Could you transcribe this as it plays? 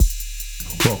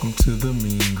Welcome to the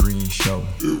Mean Green Show.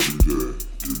 Every day,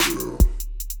 get down.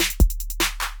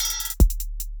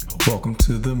 Welcome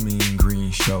to the Mean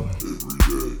Green Show. Every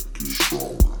day,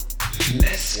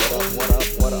 get stronger.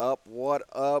 What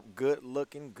up, good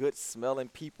looking, good smelling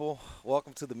people?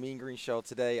 Welcome to the Mean Green Show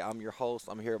today. I'm your host.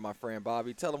 I'm here with my friend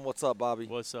Bobby. Tell him what's up, Bobby.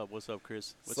 What's up,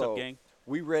 Chris? What's So, up, gang?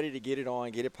 We ready to get it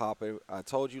on, get it popping. I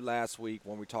told you last week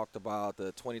when we talked about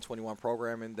the 2021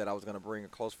 programming that I was going to bring a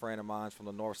close friend of mine from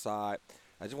the north side.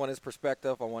 I just want his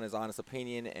perspective. I want his honest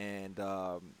opinion, and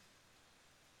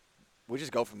we'll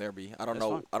just go from there, B. I don't That's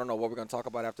know. fine. I don't know what we're going to talk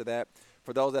about after that.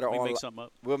 For those that are We on, make something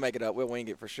up. we'll make it up. We'll wing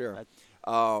it for sure.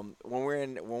 For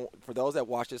those that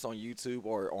watch this on YouTube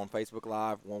or on Facebook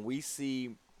Live, when we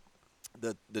see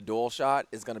the dual shot,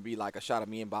 it's going to be like a shot of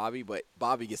me and Bobby, but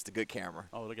Bobby gets the good camera.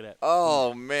 Oh, look at that.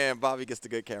 Oh, man, Bobby gets the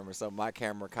good camera. So my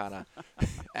camera kind of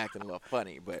acting a little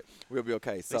funny, but we'll be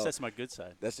okay. At So least that's my good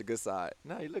side. that's the good side.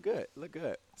 No, you look good. Look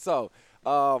good. So,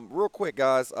 real quick,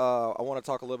 guys, I want to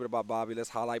talk a little bit about Bobby. Let's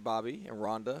highlight Bobby and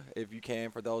Rhonda, if you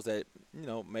can, for those that,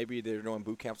 maybe they're doing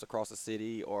boot camps across the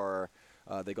city or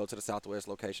they go to the Southwest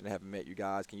location and haven't met you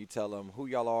guys. Can you tell them who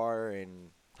y'all are and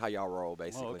how y'all roll,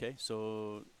 basically? Oh, okay.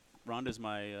 So Rhonda's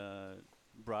my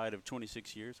bride of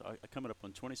 26 years. I coming up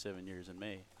on 27 years in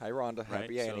May. Hey, Rhonda. Right?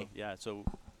 Happy Annie. So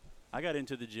I got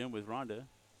into the gym with Rhonda.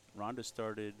 Rhonda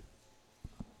started,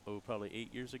 probably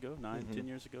 8 years ago, 10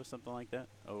 years ago, something like that,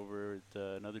 over at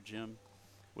another gym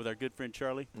with our good friend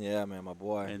Charlie. Yeah, man, my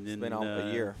boy. And It's then, been on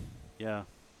a year. Yeah.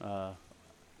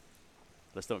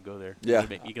 Let's don't go there. Yeah,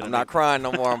 I'm not crying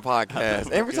no more on podcasts.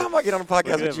 Every time I get on a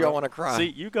podcast with you, I want to cry. See,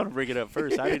 you're going to bring it up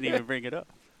first. I didn't even bring it up.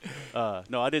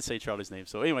 No, I did say Charlie's name.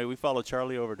 So anyway, we followed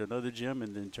Charlie over to another gym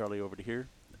and then Charlie over to here.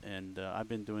 And I've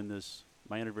been doing this.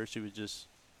 My anniversary was just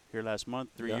here last month,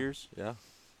 3 years. Yeah.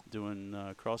 Doing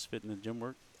CrossFit and the gym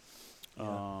work.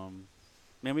 Yeah.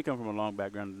 Man, we come from a long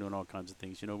background of doing all kinds of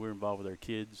things. We're involved with our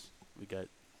kids. We got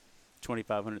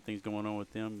 2,500 things going on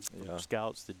with them, Yeah. from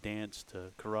scouts to dance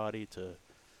to karate to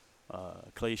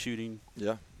clay shooting.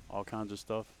 Yeah. All kinds of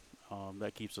stuff.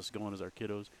 That keeps us going as our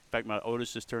kiddos. In fact, my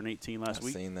oldest just turned 18 last I've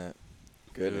week. seen that.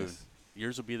 Goodness. Dude,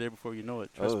 yours will be there before you know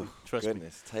it. Trust me. Trust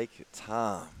goodness. Take your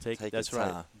time. me. That's your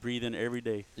right. time. Breathe in every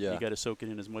day. Yeah. You got to soak it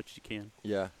in as much as you can.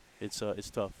 Yeah. It's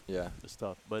tough. Yeah. It's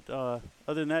tough. But other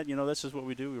than that, that's just what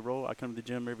we do. We roll. I come to the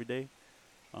gym every day.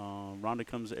 Rhonda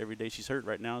comes every day. She's hurt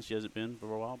right now. She hasn't been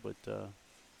for a while, but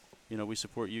we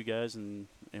support you guys and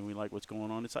we like what's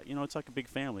going on. It's like it's like a big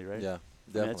family, right? Yeah.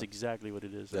 And Definitely. that's exactly what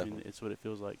it is. I Definitely. mean, it's what it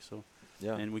feels like. So.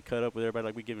 Yeah. And we cut up with everybody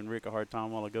like we giving Rick a hard time a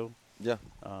while ago. Yeah.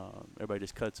 Everybody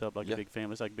just cuts up like Yeah. a big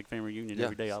family. It's like a big family reunion Yeah.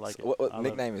 every day. I like it. What I love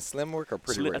nickname is Slim Rick or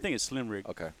Pretty Rick? I think it's Slim Rick.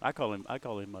 Okay. I call him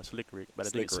Slick Rick, but I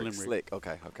think it's Slim Rick. Slick.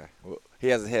 Okay. Okay. Well, he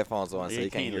has his headphones on, so he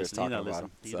can't hear us listen. talking about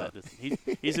him. He's So. not listening.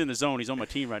 He's in the zone. He's on my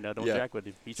team right now. Don't Yeah. jack with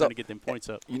him. He's So, trying to get them points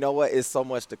up. You know what? It's so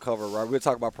much to cover, right? We'll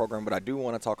talk about program, but I do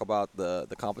want to talk about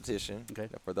the competition. Okay.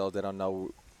 For those that don't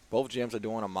know, both gyms are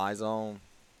doing a My Zone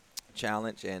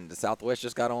challenge, and the Southwest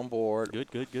just got on board.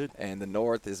 Good. And the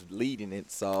North is leading it,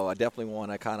 so I definitely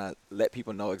want to kind of let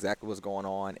people know exactly what's going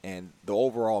on and the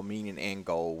overall meaning and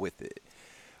goal with it.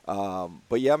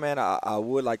 But yeah, man, I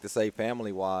would like to say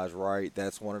family-wise, right,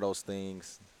 that's one of those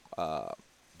things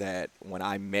that when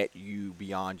I met you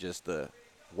beyond just the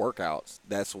workouts,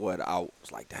 that's what I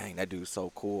was like, dang, that dude's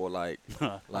so cool. Like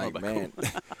man.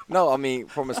 No, I mean,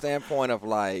 from a standpoint of,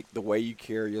 like, the way you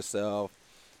carry yourself,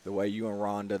 the way you and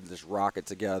Rhonda just rock it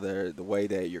together, the way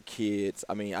that your kids,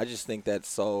 I mean, I just think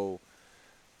that's the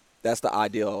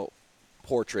ideal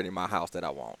portrait in my house that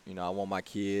I want. I want my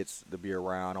kids to be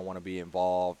around. I want to be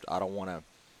involved. I don't want to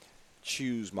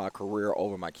choose my career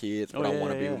over my kids, but I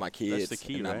want to be with my kids That's the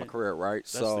key, and not my right? career, right?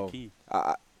 That's the key.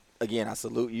 Again, I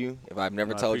salute you. If I've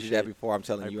never No, I told you that appreciate it. before, I'm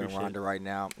telling I you and appreciate Rhonda right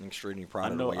now, I'm extremely proud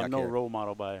I'm of the way y'all no carry. role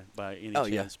model by any Oh, chance.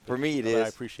 yeah. but- For me, it but is. I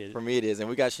appreciate it. For me, it is. And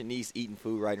we got Shanice eating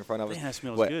food right in front of us. Man, that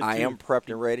smells but good, I too. am prepped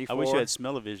and ready for I wish you had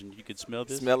smell-o-vision. You could smell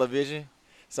this. Smell-o-vision.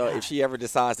 So if she ever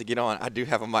decides to get on, I do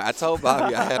have a mic. I told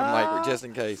Bobby I had a mic just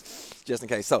in case. Just in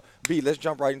case. So, B, let's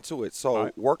jump right into it. So, All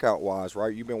right. workout-wise,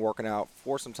 right, you've been working out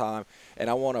for some time, and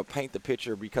I want to paint the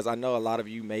picture because I know a lot of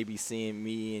you may be seeing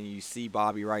me and you see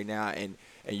Bobby right now, and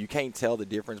you can't tell the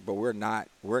difference, but we're not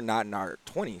in our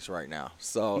 20s right now.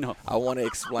 So, No. I want to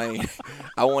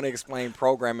explain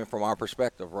programming from our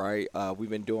perspective, right? We've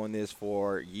been doing this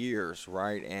for years,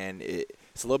 right? And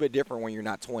it's a little bit different when you're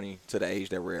not 20 to the age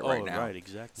that we're at right now. Right,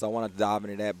 exactly. So I want to dive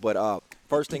into that. But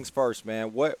first things first,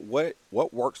 man, what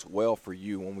works well for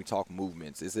you when we talk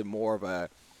movements? Is it more of a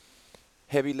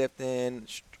heavy lifting,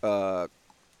 HIIT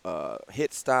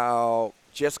style,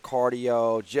 just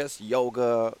cardio, just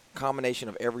yoga, combination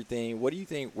of everything? What do you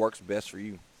think works best for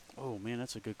you? Oh man,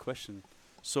 that's a good question.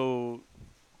 So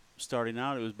starting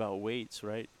out, it was about weights,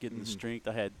 right? Getting the strength.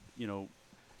 I had, let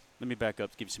me back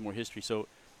up to give you some more history. So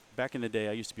back in the day,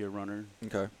 I used to be a runner.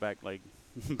 Okay. Back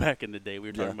back in the day, we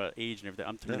were talking Yeah. about age and everything.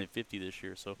 I'm turning 50 this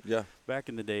year, so Yeah. back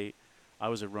in the day, I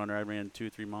was a runner. I ran 2 or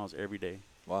 3 miles every day.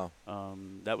 Wow.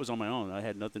 That was on my own. I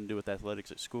had nothing to do with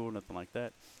athletics at school, nothing like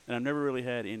that. And I've never really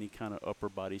had any kind of upper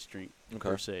body strength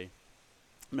per se.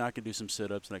 I mean, I can do some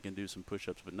sit-ups and I can do some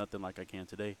push-ups, but nothing like I can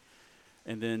today.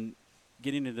 And then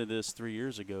getting into this 3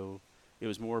 years ago, it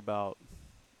was more about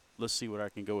let's see what I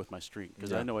can go with my strength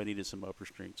because I know I needed some upper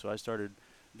strength. So I started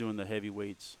doing the heavy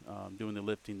weights, doing the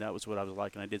lifting. That was what I was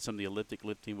like, and I did some of the elliptic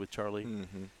lifting with Charlie,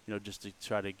 just to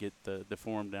try to get the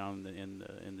form down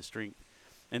in the strength.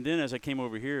 And then as I came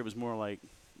over here, it was more like,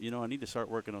 I need to start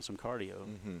working on some cardio.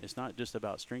 It's not just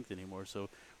about strength anymore. So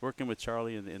working with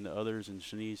Charlie and the others and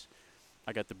Shanice,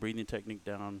 I got the breathing technique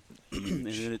down, and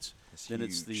then it's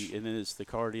the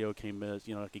cardio came as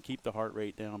I can keep the heart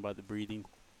rate down by the breathing,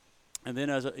 and then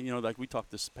as like we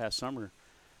talked this past summer,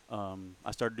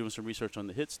 I started doing some research on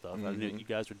the HIIT stuff. I knew you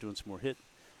guys were doing some more HIIT,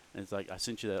 and it's like I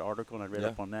sent you that article and I read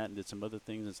up on that and did some other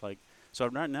things. It's like so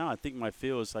right now I think my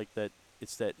feel is like that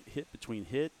it's that HIIT between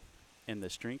HIIT and the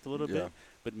strength a little bit,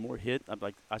 but more HIIT.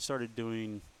 I started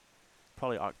doing.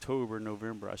 Probably October,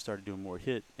 November, I started doing more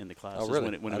HIIT in the classes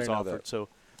when it was offered. So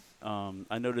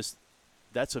I noticed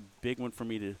that's a big one for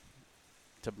me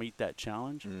to meet that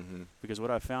challenge because what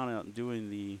I found out in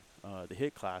doing the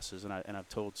HIIT classes, and I've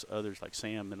told others like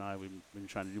Sam and we've been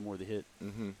trying to do more of the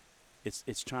HIIT.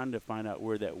 It's trying to find out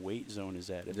where that weight zone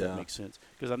is at, if that makes sense.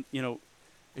 Because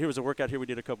here was a workout here we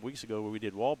did a couple weeks ago where we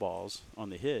did wall balls on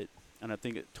the HIIT, and I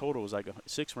think it total was like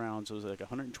 6 rounds. It was like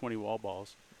 120 wall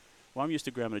balls. Well, I'm used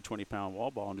to grabbing a 20-pound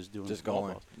wall ball and just doing wall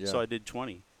balls. Yeah. So I did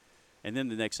 20. And then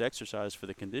the next exercise for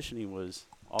the conditioning was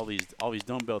all these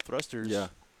dumbbell thrusters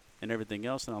and everything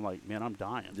else. And I'm like, man, I'm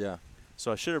dying. Yeah.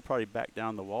 So I should have probably backed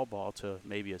down the wall ball to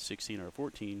maybe a 16 or a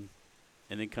 14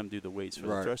 and then come do the weights for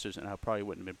the thrusters, and I probably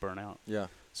wouldn't have been burnt out. Yeah.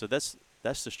 So that's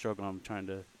the struggle I'm trying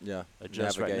to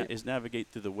adjust right now, is navigate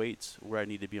through the weights where I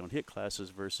need to be on HIIT classes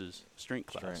versus strength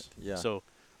class. Yeah. So,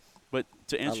 but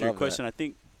to answer your question, I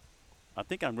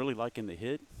think I'm really liking the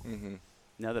HIIT.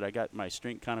 Now that I got my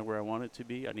strength kind of where I want it to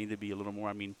be, I need to be a little more.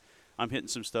 I mean, I'm hitting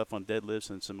some stuff on deadlifts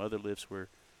and some other lifts where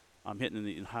I'm hitting in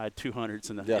the high 200s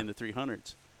and the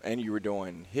 300s. And you were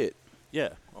doing HIIT. Yeah.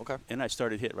 Okay. And I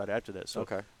started HIIT right after that. So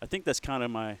I think that's kind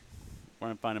of where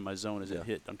I'm finding my zone is at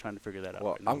HIIT. I'm trying to figure that out.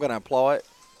 Well, I'm going to applaud.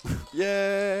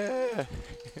 Yeah.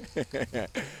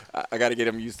 I got to get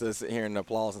him used to hearing the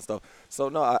applause and stuff. So,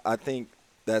 no, I think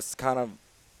that's kind of,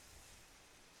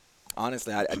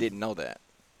 honestly, I didn't know that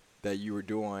you were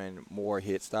doing more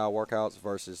HIIT style workouts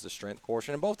versus the strength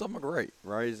portion, and both of them are great,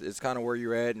 right? It's kind of where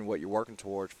you're at and what you're working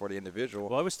towards for the individual.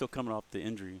 Well, I was still coming off the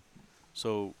injury,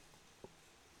 so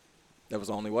that was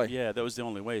the only way. Yeah, that was the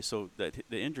only way. So the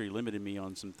injury limited me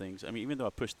on some things. I mean, even though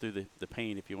I pushed through the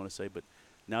pain, if you want to say, but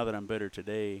now that I'm better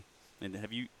today, and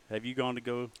have you gone to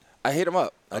go? I hit him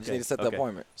up. I just need to set the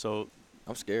appointment. So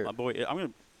I'm scared. My boy, I'm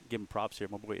gonna give him props here.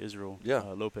 My boy Israel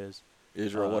Lopez.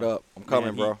 Israel, what up? I'm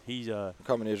coming, bro. He's I'm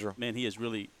coming, Israel. Man, he is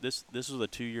really this was a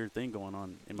 2-year thing going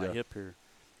on in my hip here,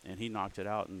 and he knocked it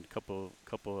out in a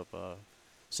couple of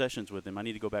sessions with him. I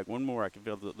need to go back one more. I can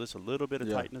feel this a little bit of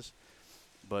tightness,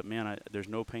 but man, there's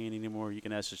no pain anymore. You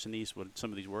can ask Shanice what some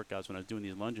of these workouts when I was doing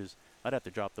these lunges, I'd have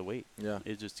to drop the weight. Yeah,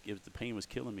 the pain was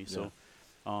killing me. Yeah.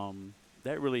 So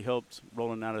that really helped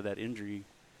rolling out of that injury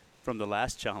from the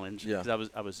last challenge. Yeah, because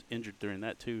I was injured during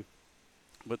that too,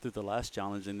 but through the last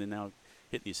challenge and then now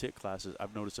hitting these HIIT classes,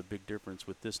 I've noticed a big difference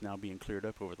with this now being cleared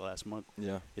up over the last month.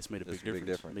 Yeah, it's made a big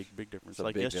difference. Made a big difference.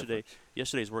 Like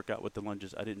yesterday's workout with the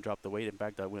lunges, I didn't drop the weight. In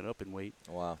fact, I went up in weight.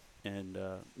 Wow. And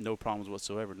no problems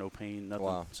whatsoever, no pain, nothing.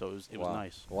 Wow. So it was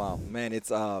nice. Wow, man,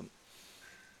 it's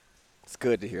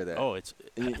good to hear that. Oh,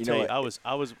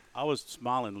 I was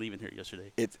smiling leaving here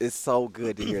yesterday. It's so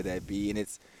good to hear that, B. And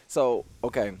it's so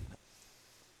okay.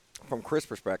 From Chris'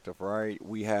 perspective, right?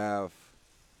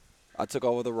 I took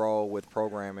over the role with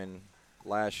programming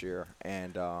last year,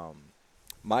 and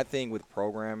my thing with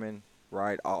programming,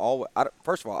 right?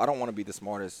 First of all, I don't want to be the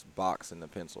smartest box in the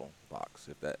pencil box,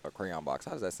 or crayon box.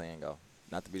 How does that saying go?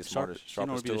 Not to be the smartest, sharpest tool. You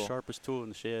don't want to be the sharpest tool in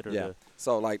the shed, or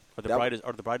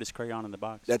the brightest crayon in the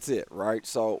box. That's it, right?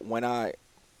 So when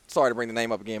sorry to bring the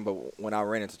name up again, but when I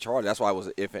ran into Charlie, that's why I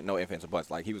was no ifs and buts.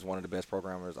 Like, he was one of the best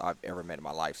programmers I've ever met in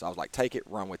my life. So I was like, take it,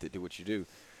 run with it, do what you do.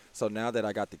 So now that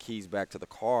I got the keys back to the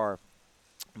car,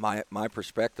 my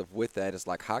perspective with that is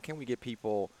like, how can we get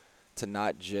people to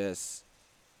not just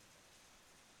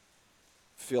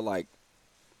feel like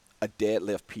a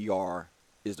deadlift PR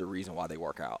is the reason why they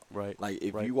work out. Right. Like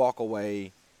if Right. you walk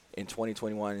away in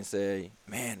 2021 and say,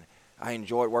 man, I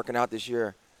enjoyed working out this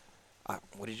year.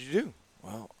 What did you do?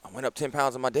 Well, I went up 10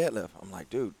 pounds in my deadlift. I'm like,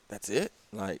 dude, that's it?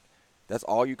 Like, that's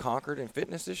all you conquered in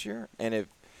fitness this year? And if,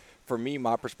 for me,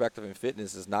 my perspective in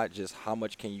fitness is not just how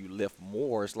much can you lift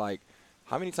more. It's like,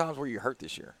 how many times were you hurt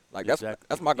this year? Like, Exactly.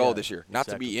 that's my goal Yeah, this year, not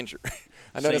to exactly. be injured.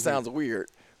 I know Same that sounds weird,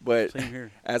 but Same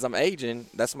here. as I'm aging,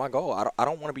 that's my goal. I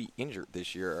don't want to be injured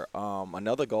this year.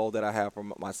 Another goal that I have for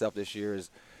myself this year is,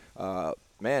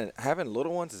 man, having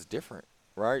little ones is different,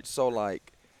 right? So,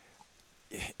 like,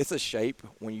 it's a shape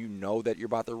when you know that you're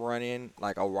about to run in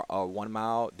like a 1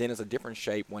 mile. Then it's a different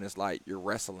shape when it's like you're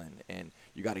wrestling and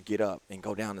you got to get up and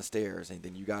go down the stairs, and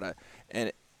then you gotta.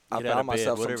 And I Get out found of bed,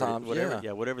 myself whatever, sometimes,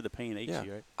 whatever, whatever the pain aches yeah.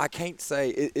 you, right? I can't say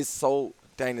it's so.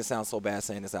 Dang, this sounds so bad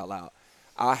saying this out loud.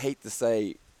 I hate to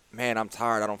say, man, I'm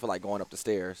tired. I don't feel like going up the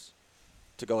stairs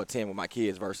to go attend with my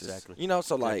kids versus, Exactly. you know.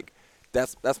 So Exactly. like,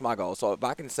 that's my goal. So if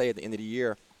I can say at the end of the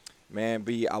year, man,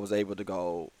 I was able to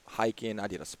go hiking. I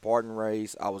did a Spartan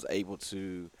race. I was able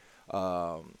to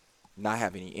not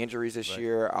have any injuries this Right.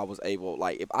 year. I was able,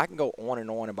 like, if I can go on and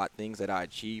on about things that I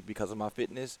achieved because of my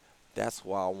fitness, that's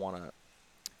why I want to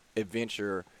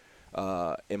adventure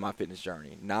in my fitness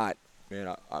journey. Not,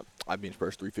 man, I've been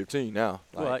first 315 now.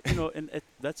 Well, Like, and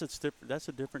that's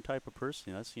a different type of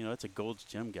person. That's a Gold's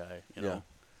Gym guy. You know,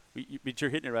 but you're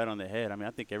hitting it right on the head. I mean,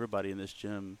 I think everybody in this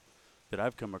gym that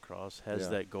I've come across has Yeah.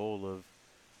 that goal of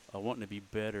wanting to be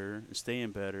better,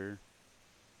 staying better,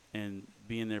 and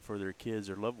being there for their kids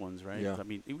or loved ones. Right? Yeah. I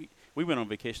mean, we went on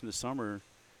vacation this summer,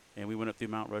 and we went up through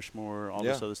Mount Rushmore, all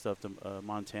this Yeah. other stuff to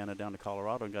Montana, down to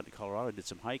Colorado, and got to Colorado, did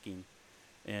some hiking,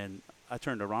 and I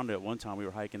turned to Rhonda at one time. We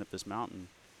were hiking up this mountain.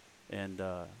 And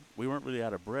we weren't really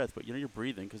out of breath, but, you're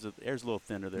breathing because the air's a little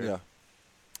thinner there. yeah.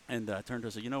 And I turned to her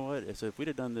and said, you know what? I said, if we'd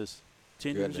have done this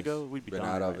 10 Goodness. years ago, we'd be Been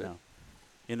dying out of right it. now.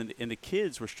 And the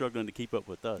kids were struggling to keep up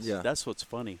with us. Yeah. That's what's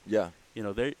funny. Yeah.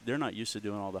 They're not used to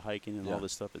doing all the hiking and Yeah. all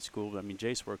this stuff at school. I mean,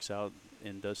 Jace works out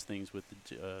and does things with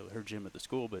her gym at the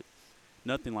school, but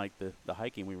nothing like the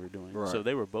hiking we were doing. Right. So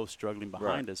they were both struggling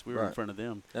behind us. We were in Right. front of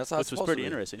them, That's how which it's was supposed pretty to be.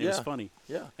 interesting. Yeah. It was funny.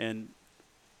 Yeah. And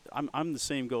I'm the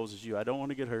same goals as you. I don't want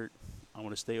to get hurt. I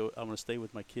want to stay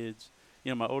with my kids.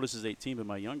 My oldest is 18, but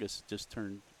my youngest just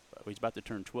turned. He's about to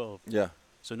turn 12. Yeah.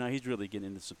 So now he's really getting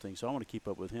into some things. So I want to keep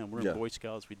up with him. We're Yeah. in Boy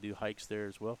Scouts. We do hikes there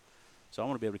as well. So I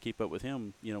want to be able to keep up with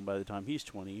him. By the time he's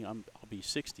 20, I'll be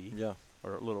 60 Yeah.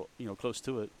 or a little, close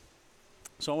to it.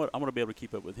 So I want to be able to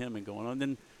keep up with him and going on.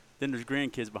 Then there's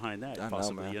grandkids behind that I know,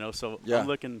 possibly. man. So Yeah. I'm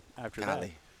looking after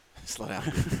Golly. Slow down.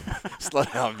 Slow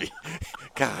down, B.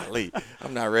 Golly.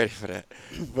 I'm not ready for that.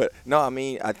 But, no, I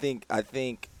mean, I think,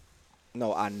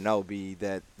 no, I know, B,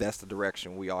 that's the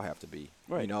direction we all have to be.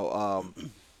 Right.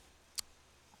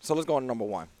 So let's go on to number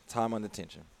one, time under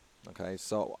tension. Okay,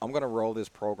 so I'm going to roll this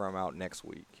program out next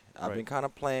week. I've Right. been kind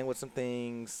of playing with some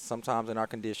things, sometimes in our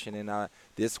conditioning.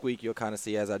 This week you'll kind of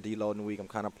see as I deload in the week, I'm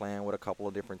kind of playing with a couple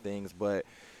of different things, but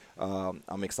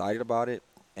I'm excited about it.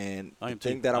 And I the am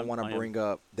thing too. that I I'm- want I to am. bring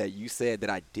up that you said that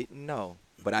I didn't know,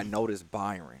 but I noticed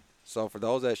Byron. So for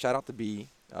those that, shout out to B.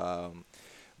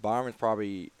 Byron's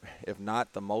probably, if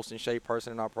not the most in shape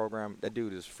person in our program, that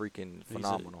dude is freaking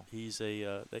phenomenal. He's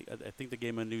I think they gave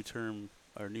him a new term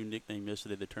or new nickname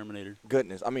yesterday, the Terminator.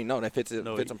 Goodness. I mean, no, that fits him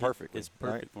perfectly. It's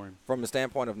perfect right? for him. From the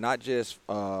standpoint of not just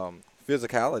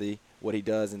physicality, what he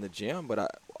does in the gym,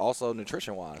 but also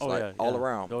nutrition-wise, Oh, like yeah, all yeah.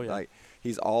 around. Oh, yeah. Like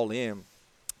he's all in.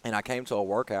 And I came to a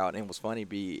workout, and it was funny.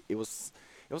 It was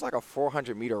like a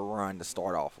 400-meter run to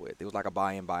start off with. It was like a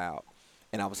buy-in, buy-out.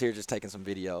 And I was here just taking some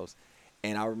videos.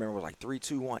 And I remember it was like 3,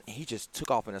 2, 1, and he just took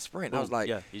off in a sprint. And I was Boom. like,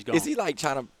 Yeah, he's gone. is he like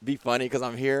trying to be funny because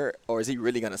I'm here, or is he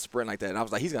really going to sprint like that? And I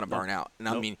was like, he's going to burn out. And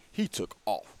I Nope. mean, he took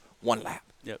off 1 lap,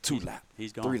 Yep, 2 he's- lap,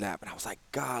 he's 3 gone. lap. And I was like,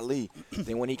 golly.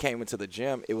 Then when he came into the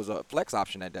gym, it was a flex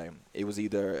option that day. It was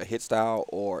either a hit style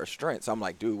or a strength. So I'm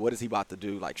like, dude, what is he about to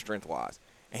do, like strength-wise?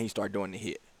 And he started doing the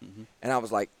hit. Mhm. And I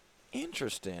was like,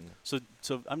 interesting. So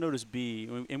I've noticed B,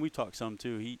 and we talked some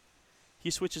too. He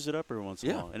switches it up every once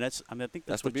in a Yeah. while, and I think That's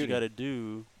that's the what you beauty. got to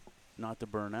do, not to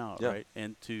burn out, Yeah. right?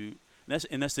 And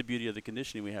that's the beauty of the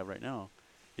conditioning we have right now,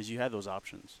 is you have those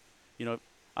options.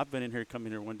 I've been in here, come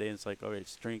in here one day, and it's like, all right,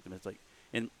 strength, and it's like,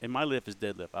 and my lift is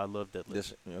deadlift. I love deadlift.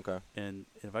 This, okay. And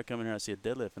if I come in here, and I see a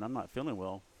deadlift, and I'm not feeling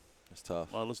well, It's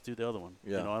tough. well, let's do the other one.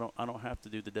 Yeah. I don't have to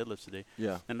do the deadlifts today.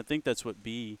 Yeah. And I think that's what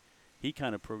B, he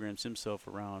kind of programs himself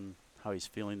around how he's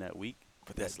feeling that week.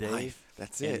 But that that's day. life.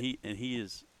 That's And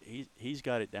it. he's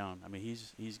got it down. I mean,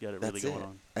 he's got it really That's going it.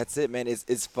 on. That's it, man.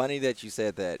 It's funny that you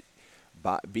said that.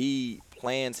 B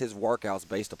plans his workouts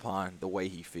based upon the way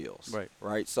he feels. Right.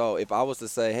 Right. So if I was to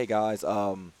say, hey guys,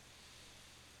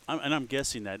 I'm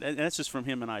guessing that, and that's just from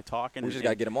him and I talking. We just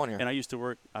got to get him on here. And I used to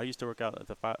work out at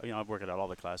the I work at all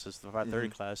the classes, the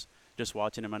 5:30 class, just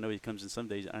watching him. I know he comes in some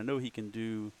days. I know he can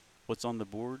do what's on the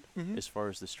board as far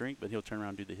as the strength, but he'll turn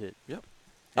around and do the hit. Yep.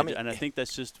 And I think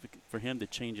that's just for him to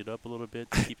change it up a little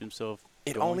bit to keep himself.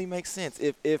 It going. only makes sense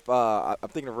if I'm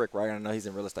thinking of Rick, right? I know he's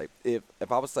in real estate.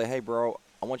 If I would say, hey, bro,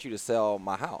 I want you to sell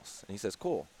my house, and he says,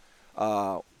 cool.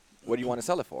 What do you want to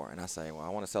sell it for? And I say, well, I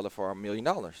want to sell it for $1 million.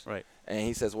 Right. And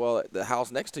he says, well, the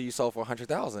house next to you sold for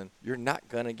 $100,000. You're not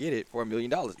gonna get it for $1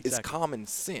 million. Exactly. It's common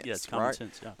sense. Yeah, it's common right?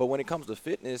 sense. Yeah. But when it comes to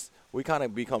fitness, we kind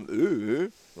of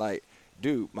become like,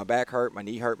 dude, my back hurt, my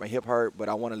knee hurt, my hip hurt, but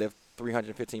I want to lift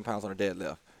 315 pounds on a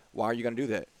deadlift. Why are you gonna do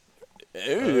that?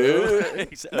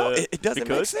 No, it doesn't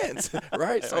make sense,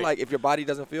 right? So, like, if your body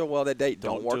doesn't feel well that day,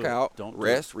 don't work out,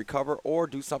 rest, recover, or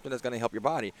do something that's going to help your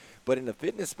body. But in the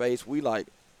fitness space, we like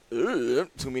too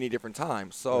many different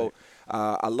times. So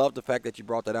I love the fact that you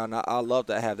brought that out, and I love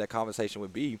to have that conversation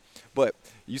with B. But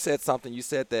you said something. You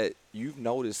said that you've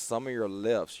noticed some of your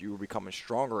lifts you were becoming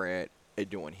stronger at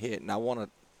doing HIIT, and I want to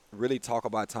really talk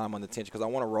about time on the tension because I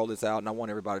want to roll this out and I want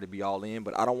everybody to be all in,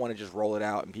 but I don't want to just roll it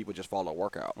out and people just follow a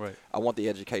workout. Right. I want the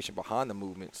education behind the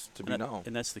movements to be known.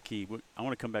 And that's the key. I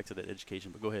want to come back to that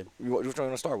education, but go ahead. Which one are you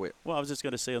going to start with? Well, I was just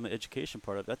going to say on the education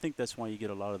part of it, I think that's why you get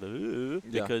a lot of the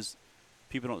because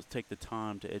people don't take the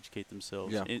time to educate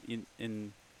themselves. Yeah.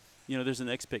 In there's an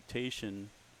expectation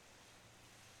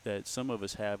that some of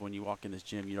us have when you walk in this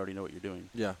gym, you already know what you're doing.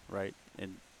 Yeah. Right?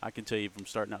 And I can tell you from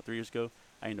starting out 3 years ago,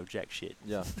 I ain't know jack shit.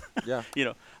 Yeah,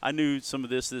 yeah. I knew some of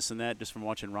this, and that just from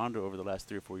watching Rondo over the last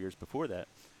 3 or 4 years before that.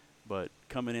 But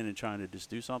coming in and trying to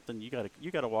just do something, you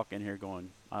gotta walk in here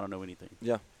going, I don't know anything.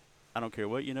 Yeah. I don't care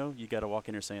what you know. You gotta walk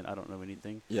in here saying, I don't know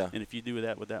anything. Yeah. And if you do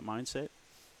that with that mindset,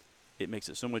 it makes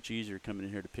it so much easier coming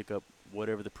in here to pick up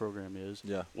whatever the program is.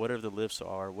 Yeah. Whatever the lifts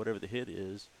are, whatever the hit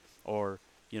is, or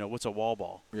what's a wall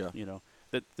ball. Yeah.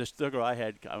 The struggle I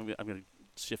had. I'm gonna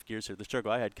shift gears here. The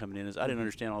struggle I had coming in is I didn't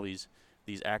understand all these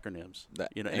acronyms,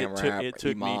 it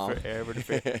took me forever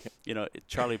to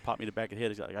Charlie popped me in the back of the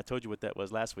head. He's like, I told you what that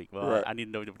was last week. Well, I need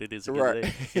to know what it is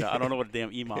again today. I don't know what a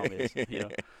damn EMOM is.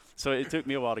 So it took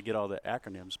me a while to get all the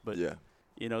acronyms, but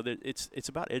it's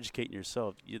about educating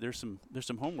yourself. There's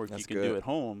some homework you can do at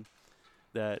home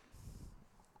that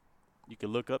you can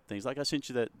look up things. Like I sent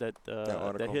you that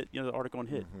hit, the article on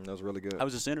HIIT. That was really good. I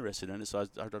was just interested in it, so I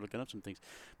started looking up some things.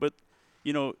 But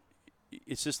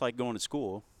it's just like going to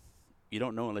school. You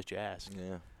don't know unless you ask.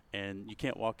 Yeah. And you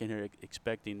can't walk in here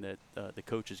expecting that the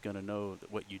coach is going to know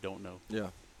what you don't know.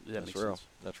 Yeah. That's real. Sense?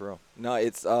 That's real. No,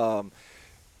 it's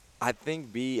I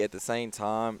think B at the same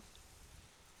time,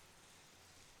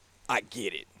 I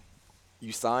get it.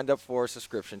 You signed up for a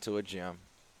subscription to a gym,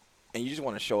 and you just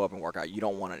want to show up and work out. You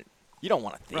don't want to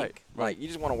think. Right. Like you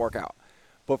just want to work out.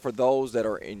 But for those that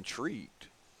are intrigued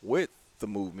with the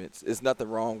movements, there's nothing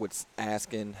wrong with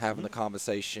asking, having the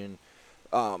conversation.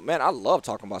 Man, I love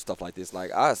talking about stuff like this.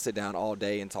 Like, I sit down all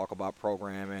day and talk about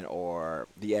programming or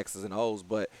the X's and O's.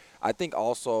 But I think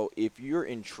also if you're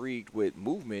intrigued with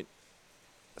movement,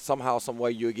 somehow, some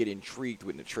way, you'll get intrigued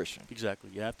with nutrition. Exactly.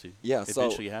 You have to. Yeah.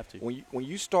 Eventually you have to. When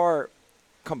you start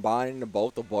combining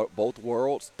both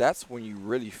worlds, that's when you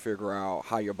really figure out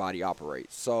how your body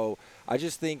operates. So I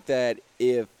just think that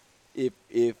if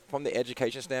from the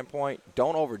education standpoint,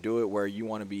 don't overdo it where you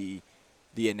want to be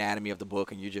the anatomy of the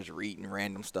book and you're just reading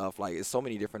random stuff. Like, it's so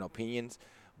many different opinions.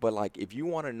 But, like, if you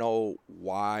want to know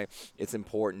why it's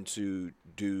important to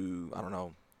do, I don't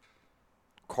know,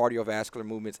 cardiovascular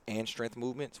movements and strength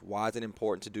movements, why is it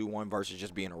important to do one versus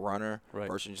just being a runner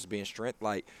versus just being strength?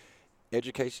 Like,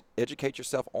 educate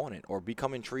yourself on it or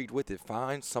become intrigued with it.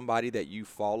 Find somebody that you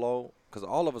follow, because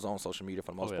all of us on social media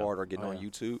for the most part are getting on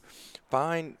YouTube.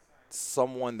 Find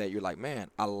someone that you're like, man,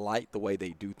 I like the way they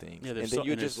do things, and then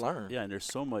you just learn. Yeah, and there's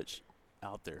so much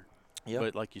out there. Yeah.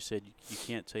 But like you said, you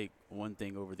can't take one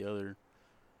thing over the other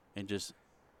and just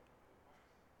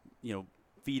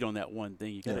feed on that one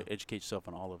thing. You got to educate yourself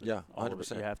on all of it. Yeah, 100%. All of it.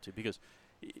 You have to, because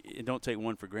don't take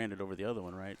one for granted over the other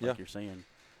one, right? Like you're saying.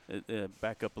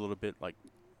 Back up a little bit, like,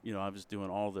 I was doing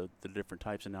all the different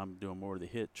types, and now I'm doing more of the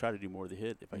HIIT. Try to do more of the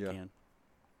HIIT if I can.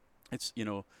 It's,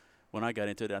 when I got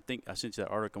into it, I think I sent you that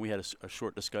article, and we had a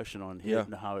short discussion on HIIT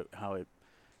and how it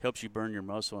helps you burn your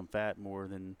muscle and fat more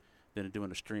than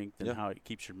doing a strength, and how it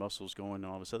keeps your muscles going and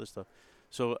all this other stuff.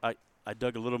 So I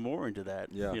dug a little more into that,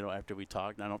 after we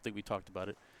talked, and I don't think we talked about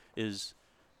it, is,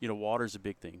 water's a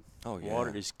big thing. Oh, yeah.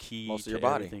 Water is key most to of your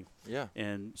body. Everything. Yeah.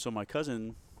 And so my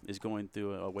cousin is going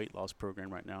through a weight loss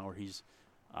program right now where he's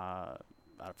I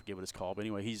forget what it's called, but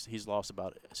anyway, he's lost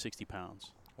about 60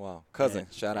 pounds. Wow. Cousin,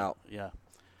 shout out. Yeah.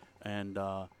 And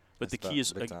But the That's key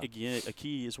is big time. again, a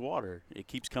key is water. It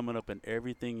keeps coming up in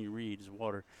everything you read is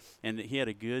water. And he had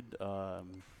a good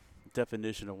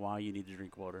definition of why you need to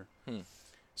drink water.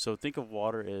 So think of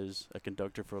water as a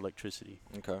conductor for electricity.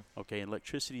 Okay. Okay, and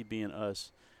electricity being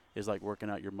us is like working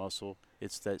out your muscle.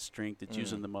 It's that strength. It's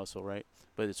using the muscle, right?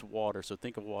 But it's water. So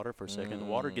think of water for a second. The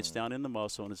water gets down in the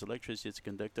muscle, and it's electricity. It's a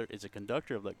conductor. It's a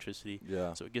conductor of electricity.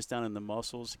 Yeah. So it gets down in the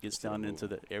muscles. It gets down into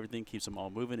the everything. Keeps them all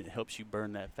moving. It helps you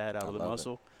burn that fat out of the love it.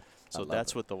 muscle. So love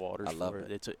that's it. what the water's I love for.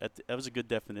 it. That was a good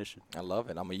definition. I love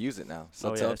it. I'm gonna use it now.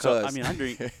 So Oh tell yeah. So I Cuz.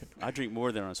 mean, I drink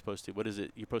more than I'm supposed to. What is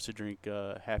it? You're supposed to drink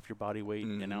half your body weight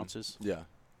in ounces. Yeah.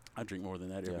 I drink more than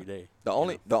that every day. The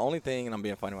only thing, and I'm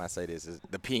being funny when I say this, is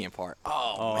the peeing part.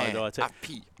 Oh man, I know. I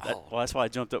pee. Well, that's why I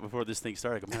jumped up before this thing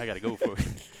started. Man, I got to go for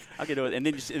it. I can do it. And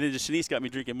then Shanice got me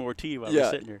drinking more tea while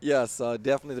we're sitting here. Yes,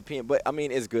 definitely the peeing. But I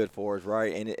mean, it's good for us,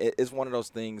 right? And it's one of those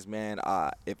things, man.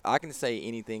 If I can say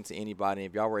anything to anybody,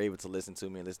 if y'all were able to listen to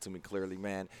me and listen to me clearly,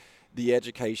 man, the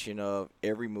education of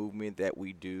every movement that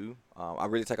we do, I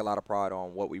really take a lot of pride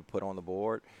on what we put on the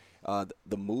board.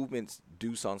 The movements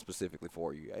do something specifically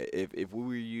for you. If we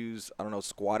were to use, I don't know,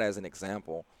 squat as an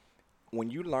example, when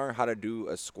you learn how to do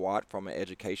a squat from an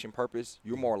education purpose,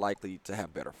 you're more likely to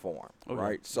have better form,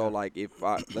 right? Yeah. So, like,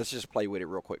 let's just play with it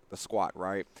real quick. The squat,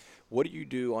 right? What do you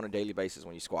do on a daily basis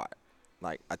when you squat?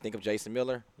 Like, I think of Jason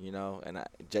Miller, and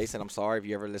Jason, I'm sorry if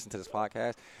you ever listen to this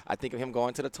podcast. I think of him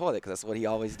going to the toilet because that's what he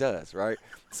always does, right?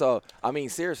 So, I mean,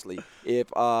 seriously, if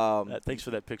thanks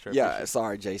for that picture. I yeah, appreciate it.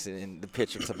 sorry, Jason, and the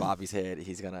picture to Bobby's head,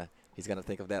 he's gonna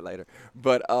think of that later.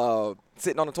 But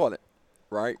sitting on the toilet,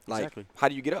 right? Like, Exactly. how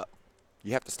do you get up?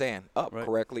 You have to stand up Right.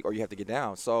 correctly, or you have to get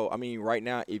down. So, I mean, right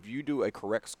now, if you do a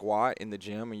correct squat in the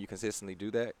gym and you consistently do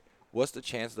that, what's the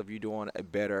chances of you doing a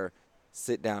better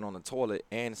sit down on the toilet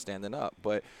and standing up?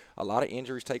 But a lot of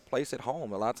injuries take place at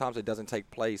home. A lot of times it doesn't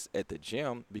take place at the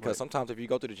gym because sometimes if you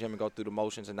go to the gym and go through the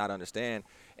motions and not understand,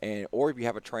 or if you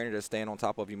have a trainer that's staying on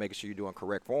top of you, making sure you're doing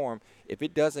correct form, if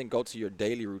it doesn't go to your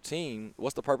daily routine,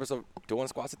 what's the purpose of doing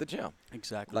squats at the gym?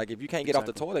 Exactly. Like, if you can't get off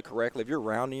the toilet correctly, if you're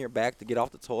rounding your back to get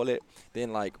off the toilet,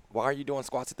 then, like, why are you doing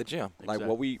squats at the gym? Like,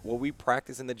 what we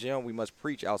practice in the gym, we must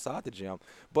preach outside the gym.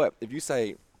 But if you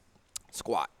say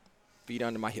squat, feet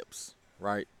under my hips,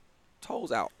 right?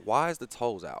 Toes out. Why is the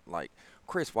toes out? Like,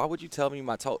 Chris, why would you tell me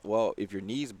my toe? Well, if your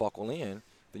knees buckle in,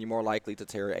 then you're more likely to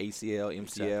tear an ACL,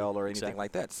 MCL, or anything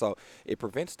like that. So it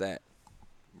prevents that,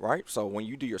 right? So when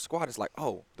you do your squat, it's like,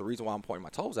 oh, the reason why I'm pointing my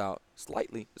toes out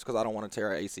slightly is because I don't want to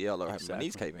tear an ACL or have my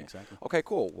knees cave in. Exactly. Okay,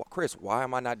 cool. Well, Chris, why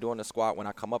am I not doing the squat when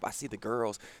I come up? I see the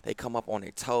girls, they come up on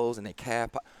their toes and they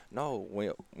calf. No,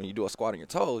 when you do a squat on your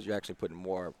toes, you're actually putting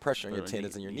more pressure on your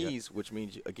tendons and your knees, which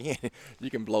means, again, you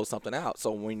can blow something out.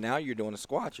 So now you're doing a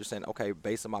squat, you're saying, okay,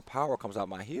 base of my power comes out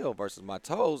my heel versus my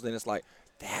toes, then it's like,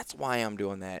 that's why I'm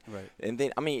doing that. Right. And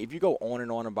then, I mean, if you go on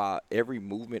and on about every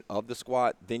movement of the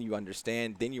squat, then you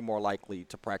understand, then you're more likely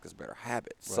to practice better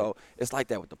habits. Right. So it's like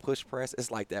that with the push press.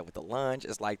 It's like that with the lunge.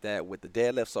 It's like that with the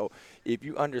deadlift. So if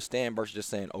you understand versus just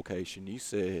saying, okay, Shanice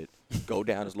said go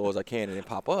down as low as I can and then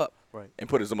pop up and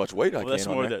put as much weight I can that's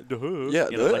on more there. that Yeah,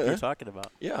 like you're talking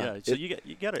about. Yeah. So you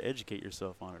got to educate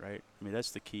yourself on it, right? I mean,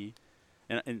 that's the key.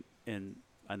 And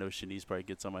I know Shanice probably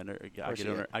gets on my nerves.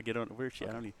 I get on where she.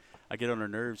 Okay. I get on her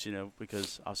nerves,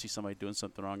 because I'll see somebody doing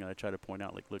something wrong, and I try to point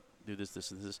out, like, look, do this,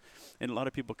 this, and this. And a lot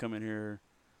of people come in here,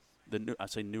 I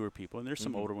say newer people, and there's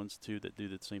some older ones too that do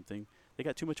the same thing. They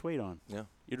got too much weight on. Yeah.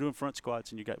 You're doing front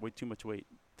squats and you got way too much weight.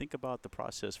 Think about the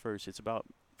process first. It's about,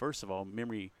 first of all,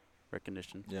 memory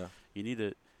recognition. Yeah. You need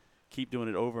to keep doing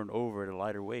it over and over at a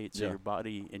lighter weight, so your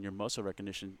body and your muscle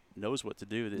recognition knows what to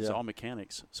do. It's all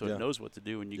mechanics, so it knows what to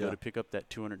do. When you go to pick up that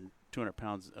 200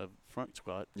 pounds of front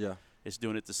squat, it's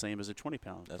doing it the same as a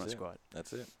 20-pound front squat.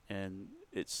 That's it. And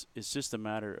it's just a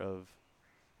matter of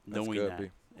knowing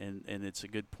that. And it's a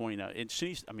good point. Now, and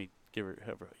she's, I mean,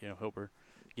 help her.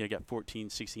 You got 14,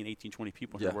 16, 18, 20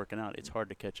 people here working out. It's hard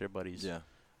to catch everybody's.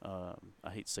 I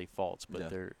hate to say faults,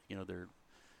 but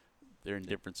their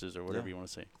indifferences or whatever you want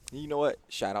to say. You know what?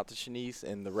 Shout out to Shanice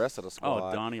and the rest of the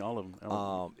squad. Oh, Donnie, all of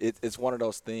them. It's one of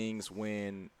those things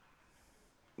when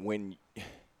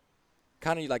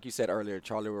kind of like you said earlier,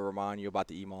 Charlie will remind you about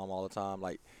the imam all the time.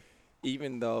 Like,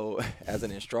 even though as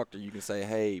an instructor you can say,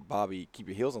 hey, Bobby, keep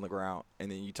your heels on the ground,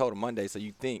 and then you told them Monday, so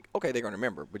you think, okay, they're going to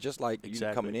remember. But just like you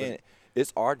coming in,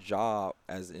 it's our job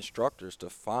as instructors to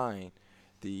find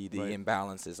the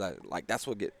imbalances. Like that's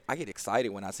what I get excited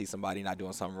when I see somebody not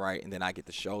doing something right, and then I get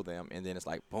to show them, and then it's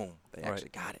like, boom, they actually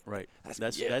got it. Right.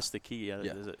 That's the key.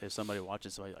 If somebody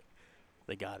watches somebody, like,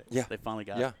 they got it. Yeah. They finally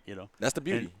got it. That's the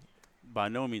beauty. And by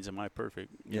no means am I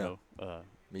perfect. Me either.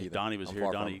 If Donnie was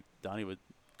here, Donnie would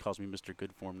calls me Mr.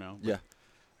 Good Form now. Yeah.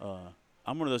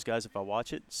 I'm one of those guys. If I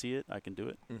watch it, see it, I can do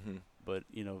it. Mm-hmm. But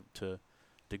to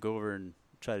go over and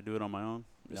try to do it on my own,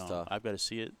 It's no, tough. I've got to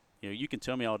see it. You can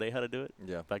tell me all day how to do it.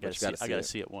 Yeah. But I got to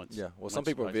see it once. Yeah. Well, some Once,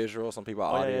 people are twice. visual, some people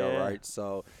are Oh, yeah, audio, yeah, yeah. right?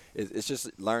 So it's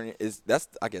just learning.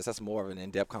 I guess that's more of an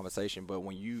in-depth conversation. But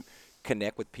when you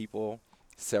connect with people,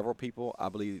 several people, I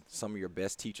believe some of your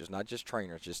best teachers, not just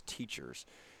trainers, just teachers,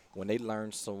 when they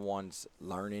learn someone's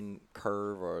learning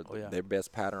curve or Oh, yeah. their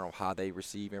best pattern of how they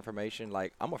receive information,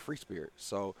 like I'm a free spirit,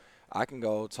 so I can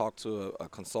go talk to a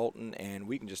consultant and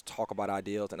we can just talk about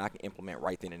ideas and I can implement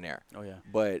right then and there. Oh, yeah.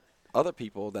 But other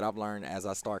people that I've learned as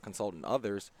I start consulting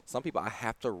others, some people I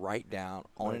have to write down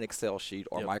on Right. an Excel sheet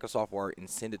or Yep. Microsoft Word and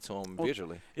send it to them Well,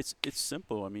 visually. It's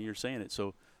simple. I mean, you're saying it.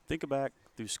 So think back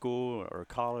through school or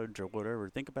college or whatever.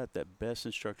 Think about that best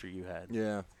instructor you had.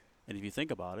 Yeah. And if you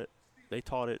think about it, they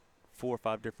taught it 4 or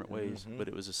 5 different ways, Mhm. but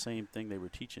it was the same thing they were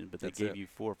teaching, but That's they gave it. you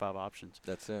 4 or 5 options.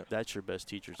 That's it. That's your best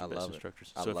teachers, I the best love it.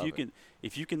 instructors. I So love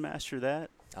if you can master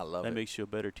that, I love that it. makes you a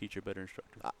better teacher, better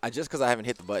instructor. I just because I haven't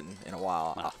hit the button in a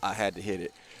while, Nah. I had to hit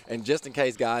it. And just in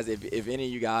case, guys, if any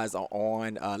of you guys are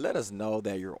on, let us know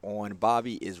that you're on.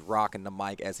 Bobby is rocking the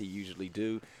mic as he usually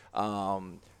do.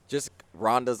 Just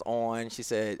Rhonda's on. She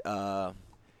said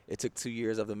it took 2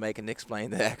 years of the making to explain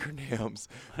the acronyms.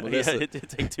 Melissa, Yeah, it did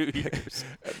take 2 years.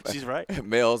 She's right.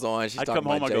 Mel's on. She's I'd talking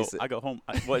come home. about Jason. I go home.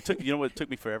 Well, it took. You know what? It took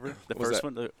me forever. The What's first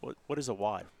that? one. What is a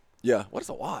WOD? Yeah. What is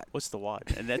a WOD? What's the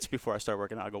WOD? And that's before I start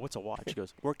working out. I go, what's a WOD? She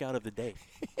goes, workout of the day.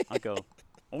 I go,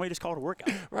 why don't you just call it a workout?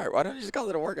 Right. Why don't you just call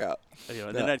it a workout?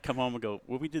 And then I'd come home and go,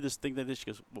 well, we did this thing that this. She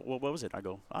goes, what was it? I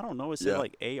go, I don't know. It said Yeah.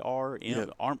 like ARM, Yeah.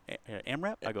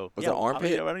 AMRAP. I go, Was yeah, it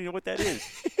armpit? I don't even know what that is.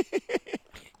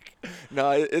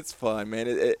 No, it's fun,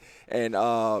 man. And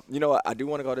you know what? I do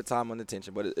want to go to time on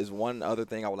attention, but it's one other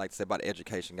thing I would like to say about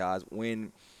education, guys.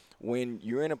 When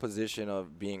you're in a position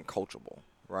of being coachable,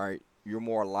 right, you're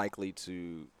more likely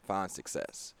to find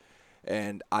success.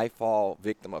 And I fall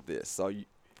victim of this. So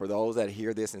for those that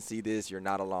hear this and see this, you're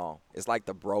not alone. It's like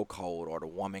the bro code or the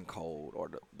woman code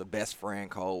or the best friend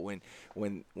code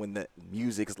when the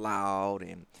music's loud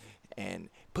and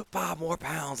put 5 more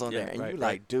pounds on Yeah, there. And right, you're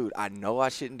right. like, dude, I know I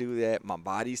shouldn't do that. My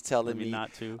body's telling Maybe me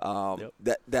not to.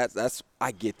 Yep. that's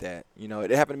I get that. You know, it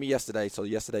happened to me yesterday. So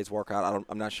yesterday's workout,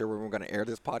 I'm not sure when we're going to air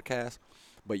this podcast,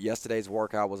 but yesterday's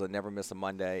workout was a never miss a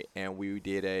Monday, and we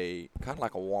did a kind of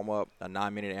like a warm up, a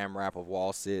 9-minute AMRAP of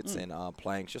wall sits and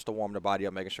planks, just to warm the body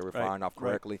up, making sure we're Right, firing off right.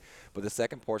 correctly. But the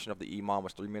second portion of the EMOM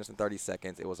was 3 minutes and 30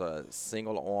 seconds. It was a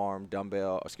single arm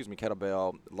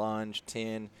kettlebell lunge,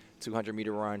 10,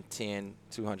 200-meter run, 10,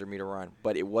 200-meter run.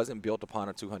 But it wasn't built upon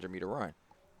a 200-meter run.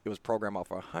 It was programmed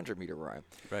off a 100-meter run.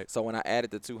 Right. So when I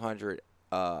added the 200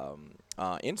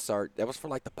 insert, that was for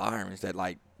like the Byrons that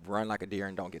like run like a deer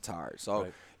and don't get tired. So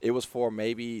Right. it was for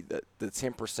maybe the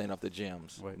 10% of the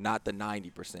gyms, Right. not the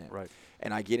 90%. Right.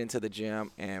 And I get into the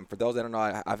gym, and for those that don't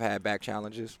know, I've had back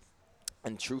challenges.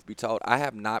 And truth be told, I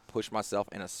have not pushed myself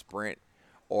in a sprint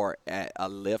or at a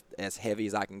lift as heavy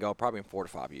as I can go probably in 4 to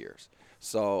 5 years.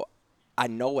 So I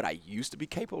know what I used to be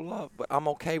capable of, but I'm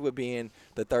okay with being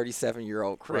the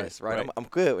 37-year-old Chris, right? Right. I'm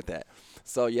good with that.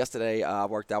 So yesterday I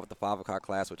worked out with the 5 o'clock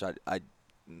class, which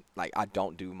I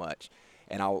don't do much.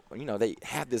 And they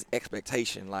have this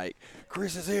expectation like,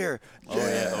 Chris is here. Oh,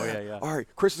 yeah. All right,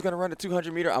 Chris is going to run the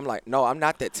 200-meter. I'm like, no, I'm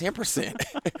not that 10%.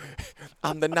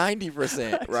 I'm the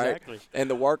 90%, right? Exactly. And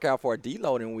the workout for a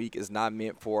deloading week is not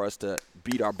meant for us to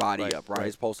beat our body Right, up, right? right.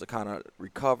 It's supposed to kind of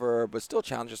recover, but still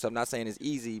challenge yourself. Not saying it's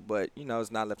easy, but,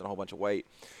 it's not lifting a whole bunch of weight.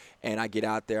 And I get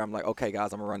out there. I'm like, okay,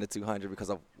 guys, I'm going to run the 200 because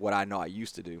of what I know I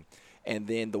used to do. And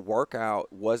then the workout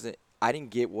I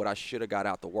didn't get what I should have got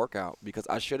out the workout because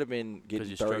I should have been getting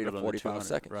you 30 struggled to on the 45 200.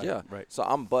 seconds. Right, Yeah. right. So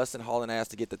I'm busting, hauling ass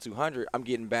to get the 200. I'm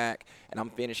getting back, and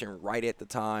I'm finishing right at the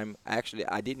time. Actually,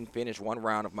 I didn't finish one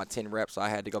round of my 10 reps, so I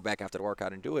had to go back after the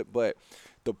workout and do it. But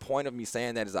the point of me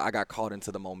saying that is I got caught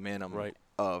into the momentum Right.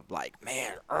 of like,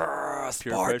 man, Pure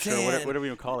Spartan. pressure, or whatever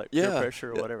you call it. Yeah. Pure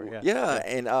pressure or whatever. Yeah. Yeah,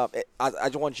 and I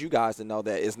just want you guys to know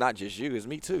that it's not just you; it's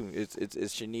me too. It's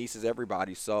Shanice, it's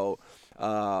everybody. So,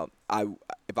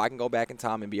 if I can go back in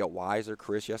time and be a wiser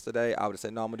Chris yesterday, I would have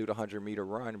said no. I'm gonna do the 100-meter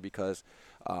run because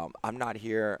I'm not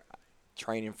here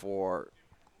training for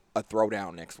a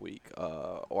throwdown next week,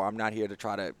 or I'm not here to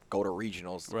try to go to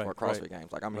regionals Right, or CrossFit right.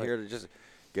 Games. Like I'm Right. here to just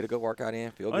get a good workout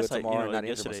in, feel Well, good that's like, tomorrow, and not like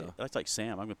injure yesterday. myself. That's like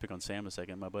Sam. I'm gonna pick on Sam a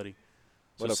second, my buddy.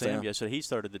 So What up, Sam? yesterday he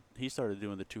started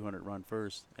doing the 200 run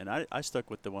first, and I stuck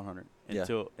with the 100 Yeah.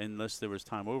 unless there was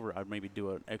time over, I'd maybe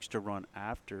do an extra run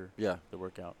after Yeah. the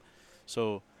workout.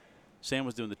 So Sam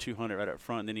was doing the 200 right up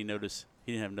front, and then he noticed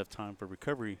he didn't have enough time for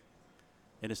recovery.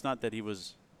 And it's not that he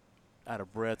was out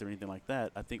of breath or anything like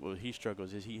that. I think what he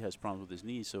struggles is he has problems with his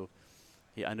knees. So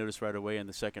I noticed right away in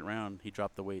the second round he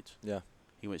dropped the weights. Yeah.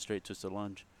 He went straight to the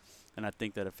lunge, and I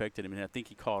think that affected him. And I think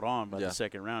he caught on by the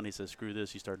second round. He said, "Screw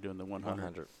this." He started doing the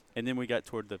 100. And then we got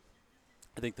toward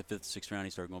I think the fifth, sixth round, he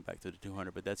started going back to the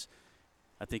 200. But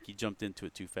I think he jumped into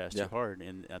it too fast, too hard,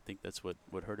 and I think that's what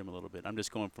hurt him a little bit. I'm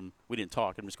just going from we didn't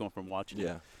talk. I'm just going from watching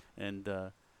him. And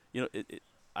you know,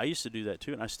 I used to do that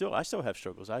too, and I still have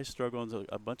struggles. I struggle with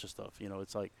a bunch of stuff. You know,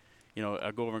 it's like, you know,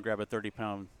 I go over and grab a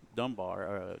 30-pound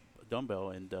dumbbell,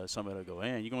 and somebody will go,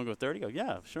 "Hey, you going to go 30?" I go,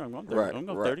 "Yeah, sure, I'm going 30. Right, I'm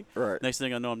going right, 30." right. Next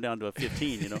thing I know, I'm down to a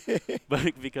 15. You know,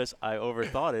 but because I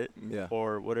overthought it,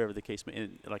 or whatever the case may.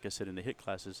 And like I said, in the HIIT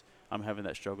classes, I'm having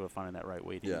that struggle of finding that right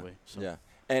weight anyway. So. Yeah,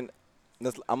 and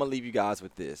I'm gonna leave you guys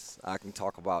with this. I can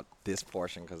talk about this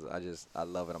portion because I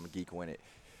love it. I'm a geek with it.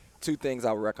 2 things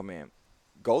I would recommend: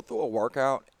 go through a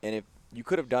workout, and if you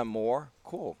could have done more,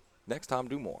 cool. Next time,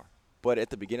 do more. But at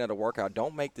the beginning of the workout,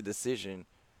 don't make the decision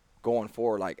going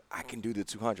forward like I can do the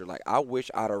 200. Like I wish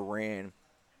I'd have ran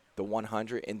the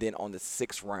 100, and then on the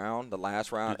 6th round, the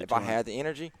last round, if I had the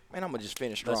energy, man, I'm gonna just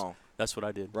finish strong. That's what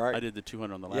I did. Right. I did the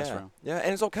 200 on the last round. Yeah,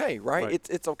 and it's okay, right?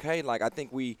 It's okay. Like I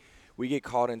think we get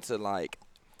caught into like,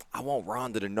 I want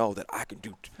Rhonda to know that I can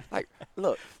do. Like,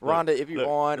 look, Rhonda, if you're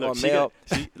on or Mel,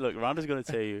 look, Rhonda's gonna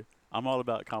tell you I'm all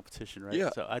about competition, right?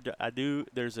 Yeah. So I do.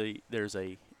 There's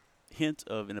a hint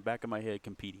of in the back of my head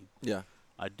competing. Yeah.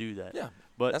 I do that. Yeah.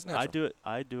 But that's natural.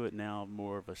 I do it now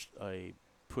more of a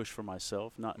push for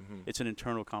myself. Not it's an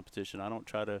internal competition. I don't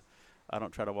try to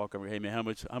walk over. Hey man,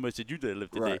 how much did you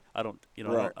deadlift today? Right. I don't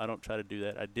I don't try to do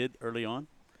that. I did early on,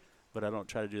 but I don't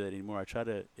try to do that anymore. I try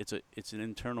to. It's an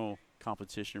internal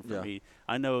competition for me.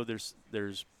 I know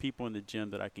there's people in the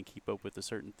gym that I can keep up with the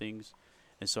certain things,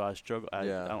 and so I struggle. I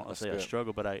don't want to say I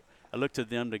struggle, but I look to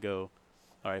them to go,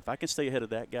 all right, if I can stay ahead of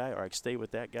that guy, or I can stay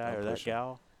with that guy or that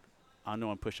gal, I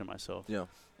know I'm pushing myself. Yeah.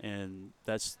 And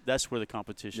that's where the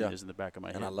competition is in the back of my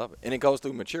head. And I love it. And it goes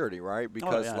through maturity, right?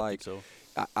 Because I think so.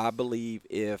 I believe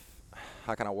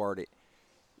how can I word it?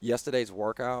 Yesterday's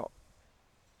workout,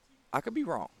 I could be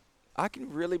wrong. I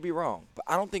can really be wrong. But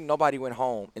I don't think nobody went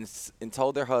home and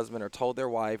told their husband or told their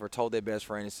wife or told their best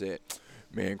friend and said,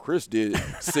 man, Chris did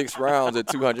 6 rounds at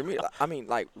 200 meters. I mean,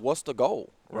 like, what's the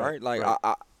goal, right? Like,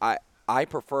 I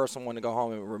prefer someone to go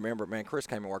home and remember, man, Chris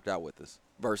came and worked out with us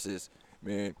versus,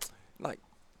 man, like,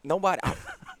 nobody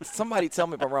 – somebody tell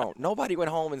me if I'm wrong. Nobody went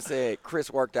home and said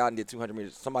Chris worked out and did 200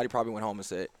 meters. Somebody probably went home and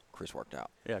said Chris worked out.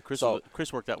 Yeah, Chris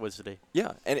worked out with us today.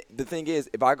 Yeah, and the thing is,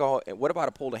 if I go – what if I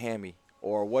had pulled a hammy?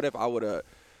 Or what if I would have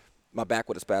 – my back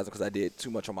would have spasmed because I did too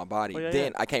much on my body.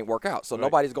 Then I can't work out. So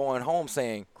nobody's going home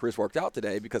saying Chris worked out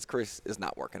today because Chris is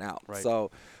not working out. Right.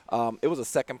 So it was a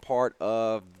second part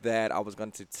of that I was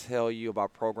going to tell you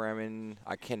about programming.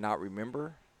 I cannot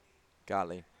remember.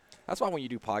 Golly. That's why when you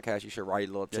do podcasts, you should write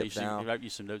little tips down. You write you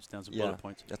some notes down, some bullet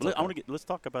points. Let's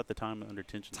talk about the time under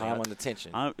tension. Time under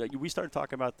tension. We started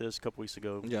talking about this a couple weeks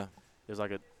ago. Yeah. It was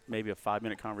like maybe a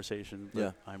 5-minute conversation.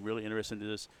 Yeah. I'm really interested in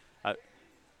this.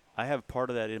 I have part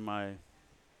of that in my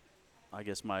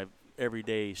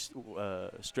everyday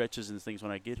stretches and things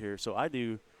when I get here. So I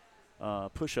do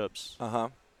push-ups.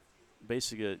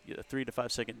 Basically a 3 to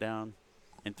 5 second down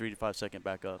and 3 to 5 second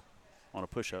back up on a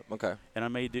push-up. Okay. And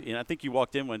I think you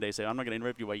walked in one day and said, I'm not going to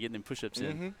interrupt you while you're getting them push-ups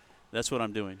in. That's what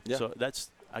I'm doing. Yeah. So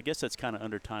I guess that's kind of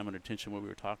under tension what we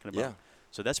were talking about. Yeah.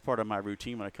 So that's part of my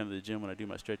routine when I come to the gym, when I do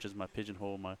my stretches, my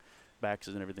pigeonhole, my backs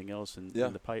and everything else, and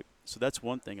the pipe. So that's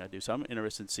one thing I do. So I'm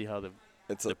interested to see how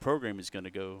the program is going to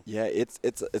go. Yeah, I'm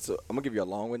gonna give you a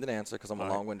long-winded answer because I'm a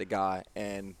long-winded guy,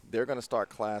 and they're gonna start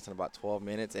class in about 12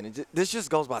 minutes, and this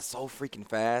just goes by so freaking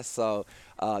fast. So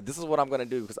this is what I'm gonna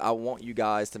do because I want you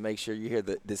guys to make sure you hear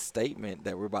this statement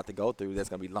that we're about to go through. That's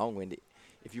gonna be long-winded.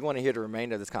 If you want to hear the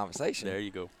remainder of this conversation, there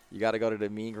you go. You got to go to the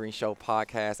Mean Green Show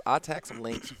podcast. I'll tag some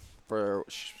links for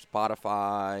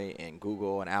Spotify and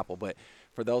Google and Apple, but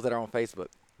for those that are on Facebook,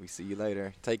 we see you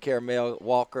later. Take care, Mel,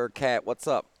 Walker, Kat. What's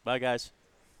up? Bye, guys.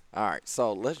 All right,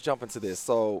 so let's jump into this.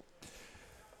 So,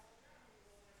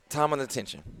 time under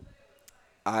tension.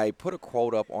 I put a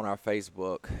quote up on our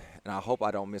Facebook, and I hope I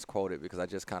don't misquote it because I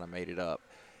just kind of made it up.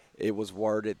 It was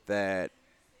worded that,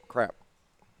 crap.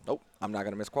 Nope, I'm not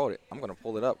going to misquote it. I'm going to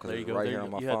pull it up because it's right here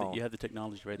on my phone. You have the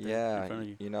technology right there in front of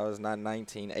you. You know, it's not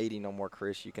 1980 no more,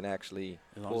 Chris. You can actually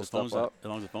pull stuff up. As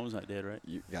long as the phone's not dead, right?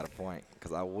 You got a point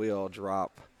because I will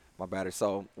drop my battery.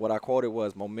 So what I quoted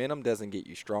was, momentum doesn't get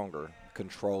you stronger.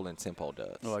 Control and tempo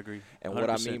does. Oh, I agree. And what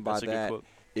I mean by that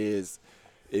is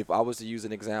if I was to use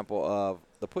an example of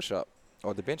the push-up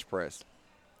or the bench press,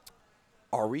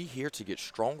 are we here to get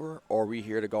stronger or are we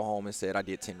here to go home and say I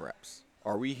did 10 reps?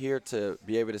 Are we here to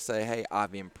be able to say, hey,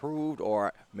 I've improved,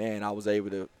 or, man, I was able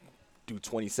to do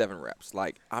 27 reps?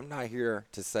 Like, I'm not here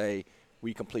to say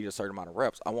we completed a certain amount of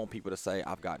reps. I want people to say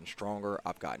I've gotten stronger,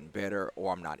 I've gotten better,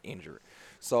 or I'm not injured.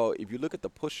 So if you look at the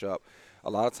push-up, a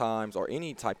lot of times, or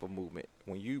any type of movement,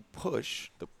 when you push,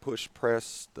 the push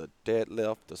press, the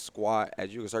deadlift, the squat,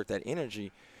 as you exert that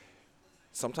energy,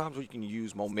 sometimes we can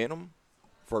use momentum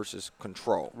versus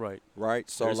control. Right?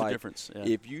 So, There's a like, difference. Yeah.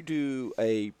 if you do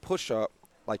a push-up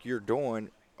like you're doing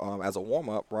as a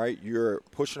warm-up, right, you're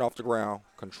pushing off the ground,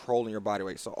 controlling your body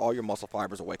weight. So all your muscle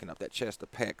fibers are waking up, that chest, the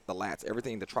pec, the lats,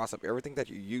 everything, the tricep, everything that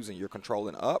you're using, you're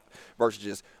controlling up versus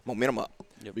just momentum up.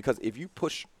 Yep. Because if you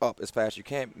push up as fast as you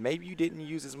can, maybe you didn't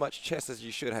use as much chest as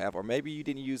you should have, or maybe you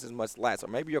didn't use as much lats, or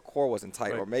maybe your core wasn't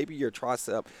tight, or maybe your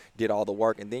tricep did all the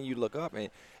work, and then you look up and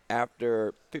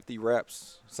after 50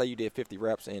 reps, say you did 50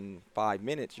 reps in 5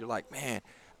 minutes, you're like, man,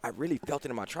 I really felt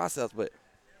it in my triceps, but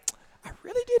I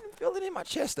really didn't feel it in my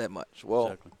chest that much.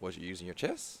 Well, was you using your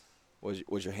chest? Was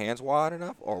your hands wide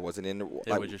enough, or was it in the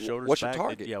was your shoulders what's back? your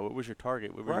target? What was your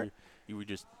target? You were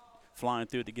just flying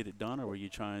through it to get it done, or were you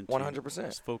trying to 100%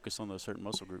 just focus on those certain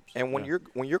muscle groups? And when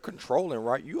you're controlling,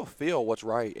 right, you'll feel what's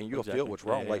right and you'll feel what's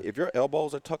wrong. Like if your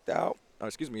elbows are tucked out,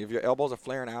 if your elbows are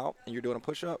flaring out and you're doing a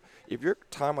push-up, if your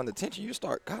time on the tension, you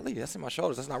start, golly, that's in my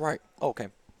shoulders, that's not right. Oh, okay.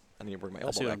 I need to bring my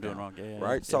elbow back down. Wrong.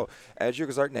 Right? So as you're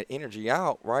exerting that energy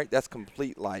out, right, that's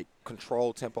complete, like,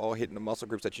 control tempo, hitting the muscle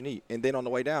groups that you need. And then on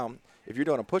the way down, if you're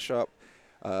doing a push-up,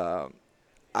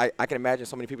 I can imagine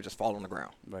so many people just fall on the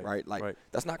ground, right? Like,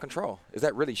 that's not control. Is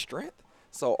that really strength?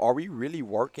 So are we really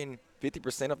working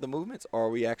 50% of the movements, or are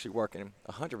we actually working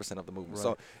 100% of the movements?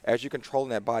 So as you're controlling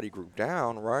that body group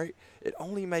down, right, it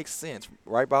only makes sense,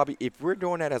 right, Bobby? If we're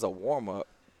doing that as a warm-up,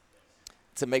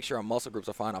 to make sure our muscle groups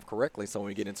are firing off correctly, so when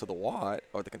we get into the WOD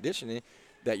or the conditioning,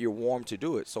 that you're warm to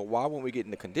do it. So why, when we get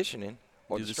into conditioning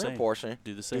or the strength portion,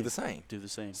 do the same. Do the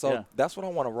same. So that's what I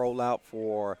want to roll out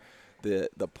for the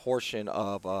portion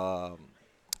of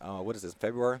what is this,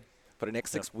 February? For the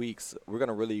next 6 weeks, we're going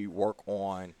to really work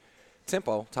on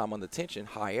tempo, time on the tension.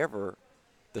 However,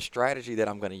 the strategy that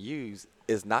I'm going to use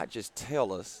is not just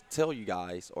tell you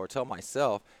guys or tell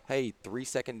myself, hey, 3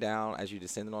 second down as you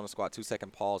descending on the squat, 2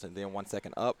 second pause, and then 1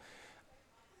 second up.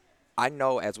 I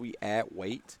know as we add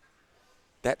weight,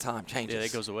 that time changes. Yeah,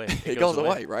 it goes away. It goes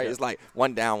away, right? Yeah. It's like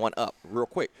 1 down, 1 up real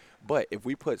quick. But if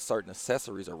we put certain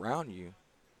accessories around you,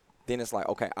 then it's like,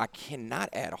 okay, I cannot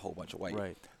add a whole bunch of weight.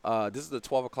 Right. This is the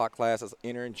 12 o'clock class that's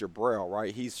entering Jabril,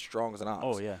 right? He's strong as an ox.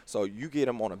 Oh, yeah. So you get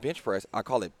him on a bench press. I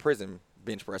call it prison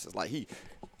bench presses. Like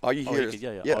all you hear is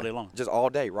all day long. Just all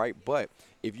day, right? But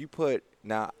if you put,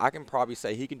 now I can probably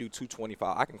say he can do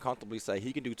 225. I can comfortably say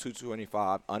he can do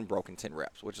 225 unbroken 10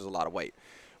 reps, which is a lot of weight.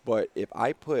 But if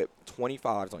I put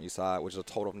 25s on your side, which is a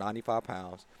total of 95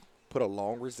 pounds, put a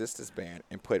long resistance band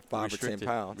and put 5 or 10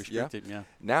 pounds. Restricted, yeah.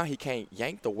 Now he can't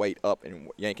yank the weight up and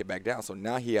yank it back down. So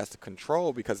now he has to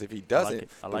control, because if he doesn't,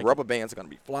 the rubber bands are going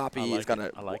to be floppy. It's going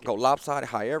to go lopsided.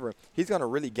 However, he's going to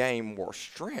really gain more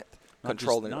strength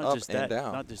controlling up and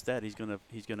down. Not just that, he's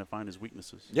gonna find his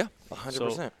weaknesses. Yeah,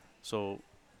 100%. So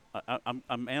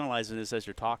I'm analyzing this as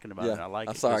you're talking about it. I like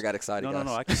it. I'm sorry I got excited, No, guys.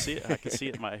 I can see it. I can see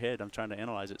it in my head. I'm trying to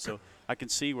analyze it. So I can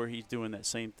see where he's doing that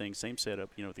same thing, same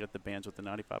setup. You know, got the bands with the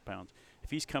 95 pounds.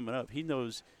 If he's coming up, he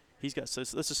knows he's got, so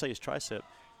let's just say his tricep,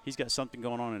 he's got something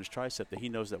going on in his tricep that he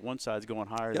knows that one side's going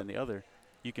higher than the other.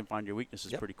 You can find your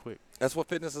weaknesses pretty quick. That's what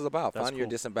fitness is about, finding your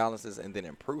cool. disimbalances and then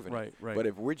improving it. Right. But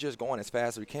if we're just going as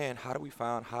fast as we can, how do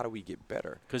we get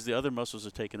better? Because the other muscles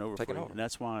are taking over for you. And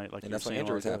that's why, like and you're that's when saying,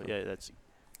 injuries happen. Yeah,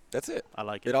 that's it. I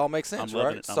like it. It all makes sense, I'm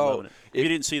loving right? it. I'm loving it. If you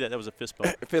didn't see that, that was a fist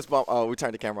bump. Fist bump. Oh, we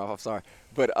turned the camera off. I'm sorry.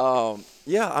 But,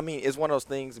 yeah, I mean, it's one of those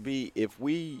things, if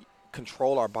we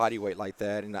control our body weight like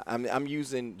that, and I'm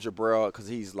using Jabril because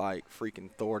he's like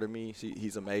freaking Thor to me.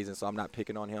 He's amazing, so I'm not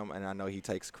picking on him, and I know he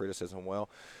takes criticism well.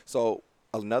 So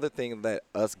another thing that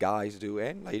us guys do,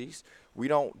 and ladies, we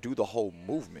don't do the whole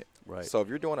movement. Right. So if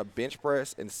you're doing a bench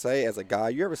press, and say as a guy,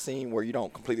 you ever seen where you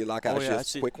don't completely lock out?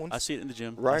 It's just quick ones. I see it in the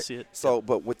gym. Right. I see it. So,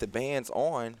 but with the bands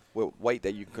on, with weight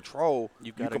that you can control,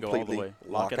 you completely go all the way.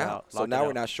 Lock out. So now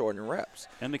we're not shortening reps.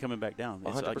 And they're coming back down.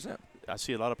 100%. I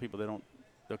see a lot of people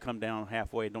they'll come down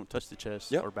halfway, don't touch the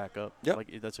chest or back up. Yep.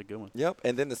 Like, that's a good one. Yep.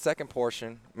 And then the second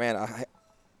portion, man,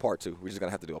 part 2. We're just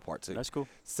gonna have to do a part 2. That's cool.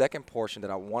 Second portion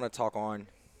that I want to talk on.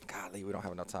 Golly, we don't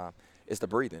have enough time. It's the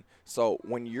breathing. So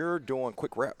when you're doing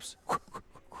quick reps,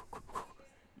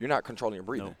 you're not controlling your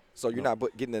breathing. No. So you're not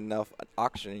getting enough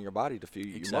oxygen in your body to fuel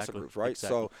your muscle groups, right? Exactly.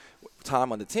 So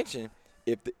time under tension,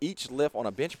 each lift on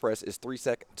a bench press is 2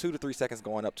 to 3 seconds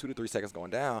going up, 2 to 3 seconds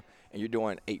going down, and you're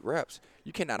doing 8 reps,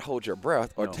 you cannot hold your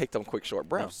breath or take them quick, short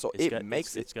breaths. No, so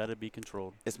it's got to be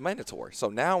controlled. It's mandatory. So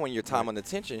now when you're time under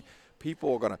tension,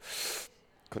 people are going to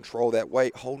control that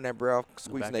weight, holding their breath,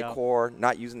 squeezing their core,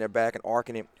 not using their back and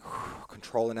arcing it,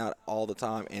 controlling out all the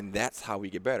time, and that's how we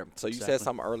get better. So you said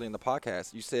something early in the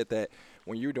podcast. You said that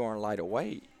when you're doing lighter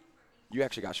weight, you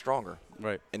actually got stronger.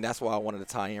 Right. And that's why I wanted to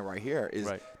tie in right here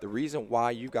is the reason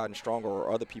why you've gotten stronger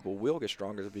or other people will get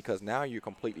stronger is because now you're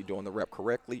completely doing the rep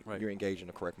correctly. Right. You're engaging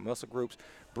the correct muscle groups.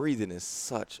 Breathing is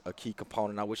such a key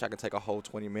component. I wish I could take a whole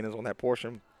 20 minutes on that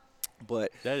portion.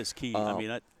 But that is key. I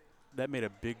mean, that made a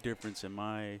big difference in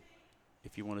my,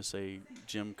 if you want to say,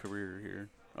 gym career here,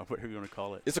 or whatever you want to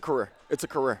call it. It's a career. It's a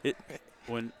career.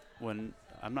 When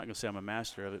I'm not going to say I'm a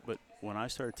master of it, but when I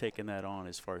started taking that on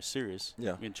as far as serious,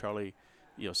 me and Charlie,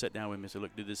 sat down with me and said,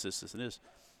 look, do this, this, and this.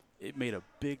 It made a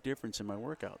big difference in my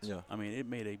workouts. Yeah. I mean, it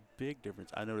made a big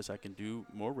difference. I noticed I can do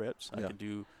more reps. I can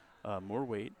do more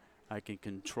weight. I can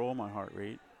control my heart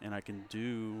rate, and I can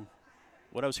do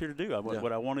what I was here to do,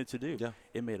 what I wanted to do. Yeah.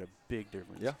 It made a big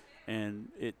difference. Yeah. And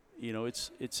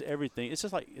it's everything. It's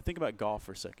just like, think about golf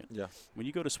for a second. Yeah. When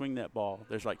you go to swing that ball,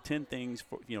 there's like 10 things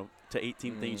to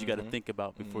 18 things you got to think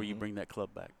about before you bring that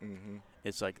club back. Mm-hmm.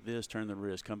 It's like this: turn the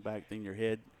wrist, come back, then your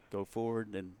head, go forward,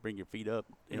 then bring your feet up.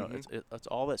 It's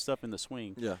all that stuff in the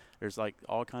swing. Yeah. There's like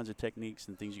all kinds of techniques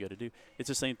and things you got to do. It's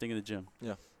the same thing in the gym.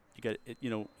 Yeah. You got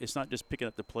it's not just picking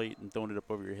up the plate and throwing it up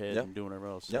over your head and doing whatever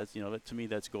else. That's, to me,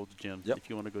 that's go to gym. If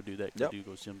you want to go do that, go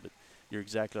to gym. But you're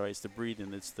exactly right. It's the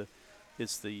breathing.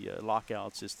 It's the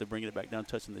lockouts. It's the bringing it back down,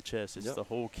 touching the chest. It's the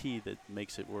whole key that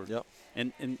makes it work. Yep.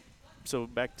 And so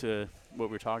back to what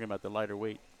we were talking about, the lighter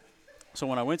weight. So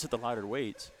when I went to the lighter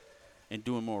weights and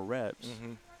doing more reps,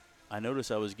 I noticed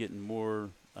I was getting more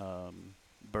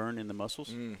burn in the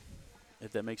muscles,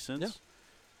 if that makes sense. Yeah.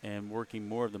 And working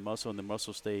more of the muscle, and the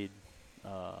muscle stayed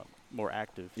more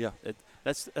active. Yeah.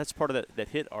 That's part of that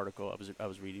HIT article I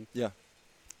was reading. Yeah.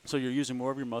 So you're using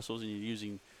more of your muscles, and you're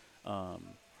using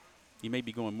you may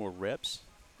be going more reps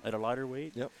at a lighter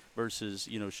weight versus,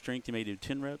 strength. You may do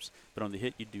 10 reps, but on the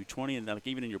HIT you do 20. And like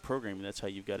even in your programming, that's how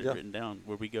you've got it written down,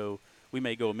 where we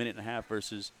may go a minute and a half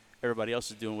versus everybody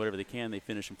else is doing whatever they can. They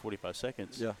finish in 45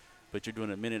 seconds. Yeah. But you're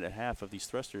doing a minute and a half of these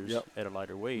thrusters at a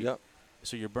lighter weight. Yep.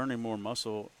 So you're burning more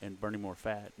muscle and burning more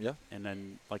fat. Yeah. And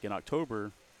then like in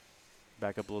October,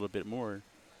 back up a little bit more,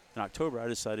 in October I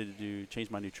decided to change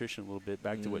my nutrition a little bit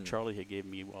back to what Charlie had gave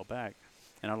me a while back.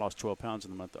 And I lost 12 pounds in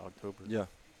the month of October. Yeah.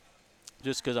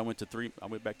 Just because I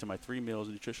went back to my 3 meals,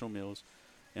 nutritional meals,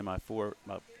 and my four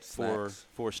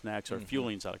snacks or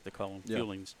fuelings, I like to call them,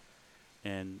 fuelings.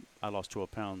 And I lost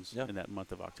 12 pounds in that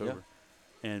month of October.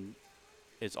 Yeah. And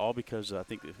it's all because I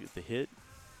think the HIT,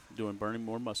 burning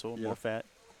more muscle, more fat,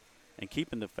 and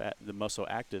keeping the muscle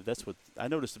active. That's what I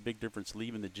noticed, a big difference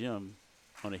leaving the gym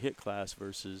on a HIT class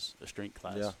versus a strength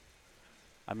class. Yeah.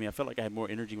 I mean, I felt like I had more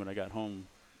energy when I got home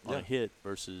on a HIT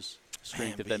versus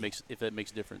strength. If that makes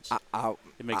a difference,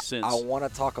 it makes sense. I want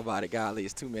to talk about it, golly.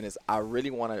 It's 2 minutes. I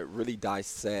really want to really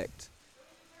dissect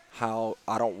how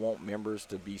I don't want members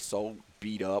to be so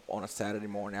beat up on a Saturday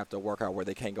morning after a workout where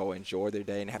they can't go enjoy their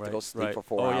day and have to go sleep for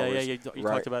 4 hours. Yeah. You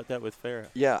talked about that with Farrah.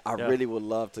 Yeah, I really would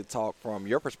love to talk from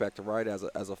your perspective, right, as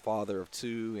a father of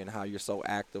 2 and how you're so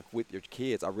active with your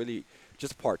kids.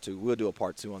 Just part 2. We'll do a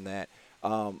part 2 on that.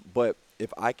 But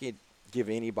if I could give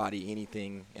anybody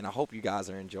anything, and I hope you guys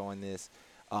are enjoying this,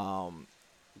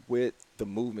 with the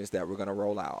movements that we're going to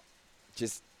roll out,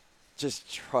 just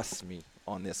trust me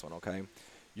on this one, okay?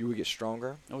 You will get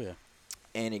stronger. Oh, yeah.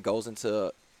 And it goes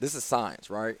into – this is science,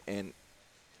 right? And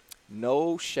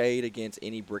no shade against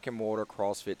any brick-and-mortar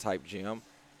CrossFit type gym,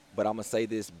 but I'm going to say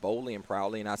this boldly and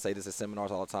proudly, and I say this at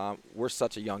seminars all the time. We're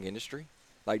such a young industry.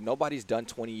 Like, nobody's done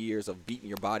 20 years of beating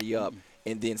your body up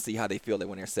and then see how they feel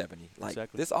when they're 70.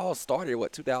 Like, this all started,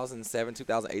 2007,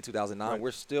 2008, 2009. Right.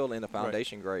 We're still in the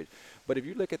foundation grade. But if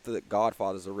you look at the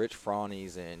godfathers, the Rich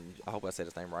Froneys, and I hope I said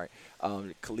his name right,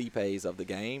 Kalipes of the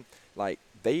game, like,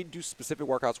 they do specific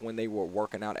workouts when they were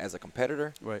working out as a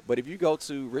competitor. Right. But if you go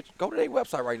to their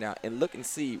website right now and look and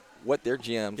see what their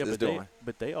gyms is doing.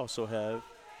 But they also have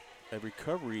a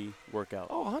recovery workout.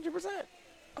 Oh, 100%.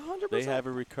 100%. They have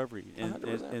a recovery.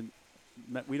 And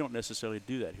we don't necessarily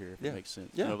do that here, if it makes sense.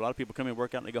 Yeah. A lot of people come in,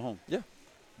 work out, and they go home. Yeah.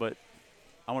 But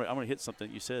I want to hit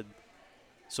something you said.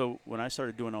 So when I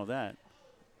started doing all that,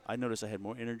 I noticed I had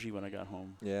more energy when I got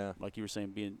home. Yeah. Like you were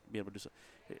saying, being able to do something.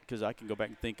 Because I can go back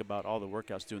and think about all the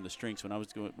workouts doing the strengths. When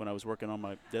I was working on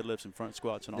my deadlifts and front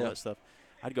squats and all that stuff,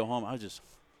 I'd go home. I was just,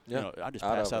 I just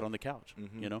pass out on the couch.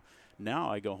 Mm-hmm. Now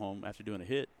I go home after doing a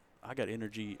HIT, I got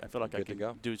energy. I feel like I Good to can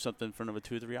go. do something for another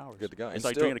 2 or 3 hours. Good to go. It's And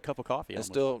like still- drinking a cup of coffee. And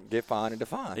almost. still get fine and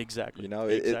define. Exactly. You know,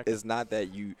 Exactly. it's not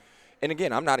that you. And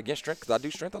again, I'm not against strength because I do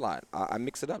strength a lot. I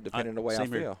mix it up depending on the way I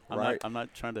Same here. feel. I'm Right. I'm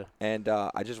not trying to. And I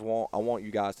want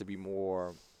you guys to be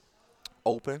more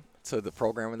open to the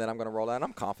programming that I'm going to roll out. And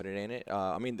I'm confident in it.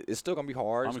 I mean, it's still going to be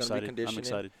hard. I'm It's going excited. to be I'm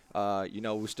conditioning. excited. You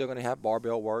know, we're still going to have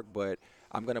barbell work, but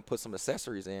I'm going to put some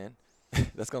accessories in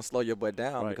that's going to slow your butt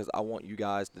down Right. because I want you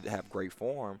guys to have great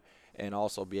form and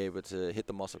also be able to hit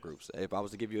the muscle groups. If I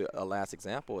was to give you a last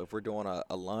example, if we're doing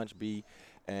a lunge B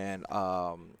and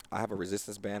I have a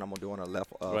resistance band, I'm doing a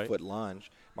left Right. foot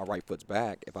lunge. My right foot's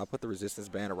back. If I put the resistance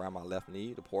band around my left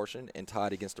knee, the portion, and tie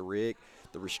it against the rig,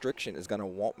 the restriction is going to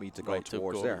want me to go Right, to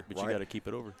towards go there. over, but right? you got to keep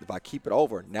it over. If I keep it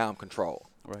over, now I'm controlled.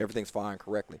 Right. Everything's firing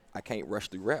correctly. I can't rush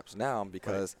through reps now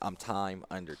because I'm time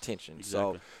under tension.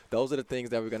 Exactly. So those are the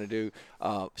things that we're going to do.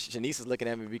 Shanice is looking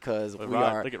at me because Look, we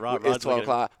Rod, are. look at Rod. It's Rod's 12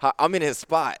 looking at o'clock. I'm in his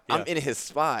spot. Yeah. I'm in his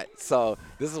spot. So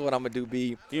this is what I'm going to do,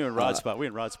 B. You in Rod's spot. We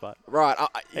in Rod's spot. Rod,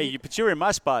 Hey, but you're in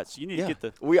my spots. You need yeah. to get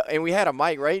the. We had a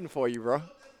mic waiting for you, bro.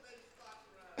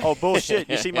 Oh, bullshit.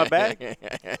 You see my bag?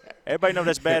 Everybody know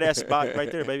that's badass spot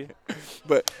right there, baby.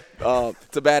 But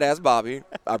it's a badass Bobby.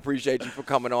 I appreciate you for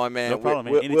coming on, man. No problem,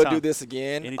 man. We'll do Anytime. this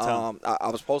again. Anytime. I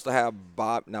was supposed to have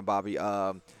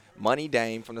Money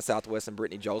Dame from the Southwest and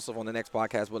Brittany Joseph on the next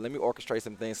podcast, but let me orchestrate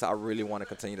some things. So I really want to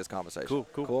continue this conversation.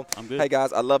 Cool. I'm good. Hey,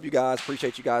 guys, I love you guys.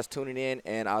 Appreciate you guys tuning in,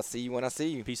 and I'll see you when I see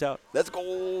you. Peace out. Let's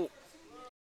go.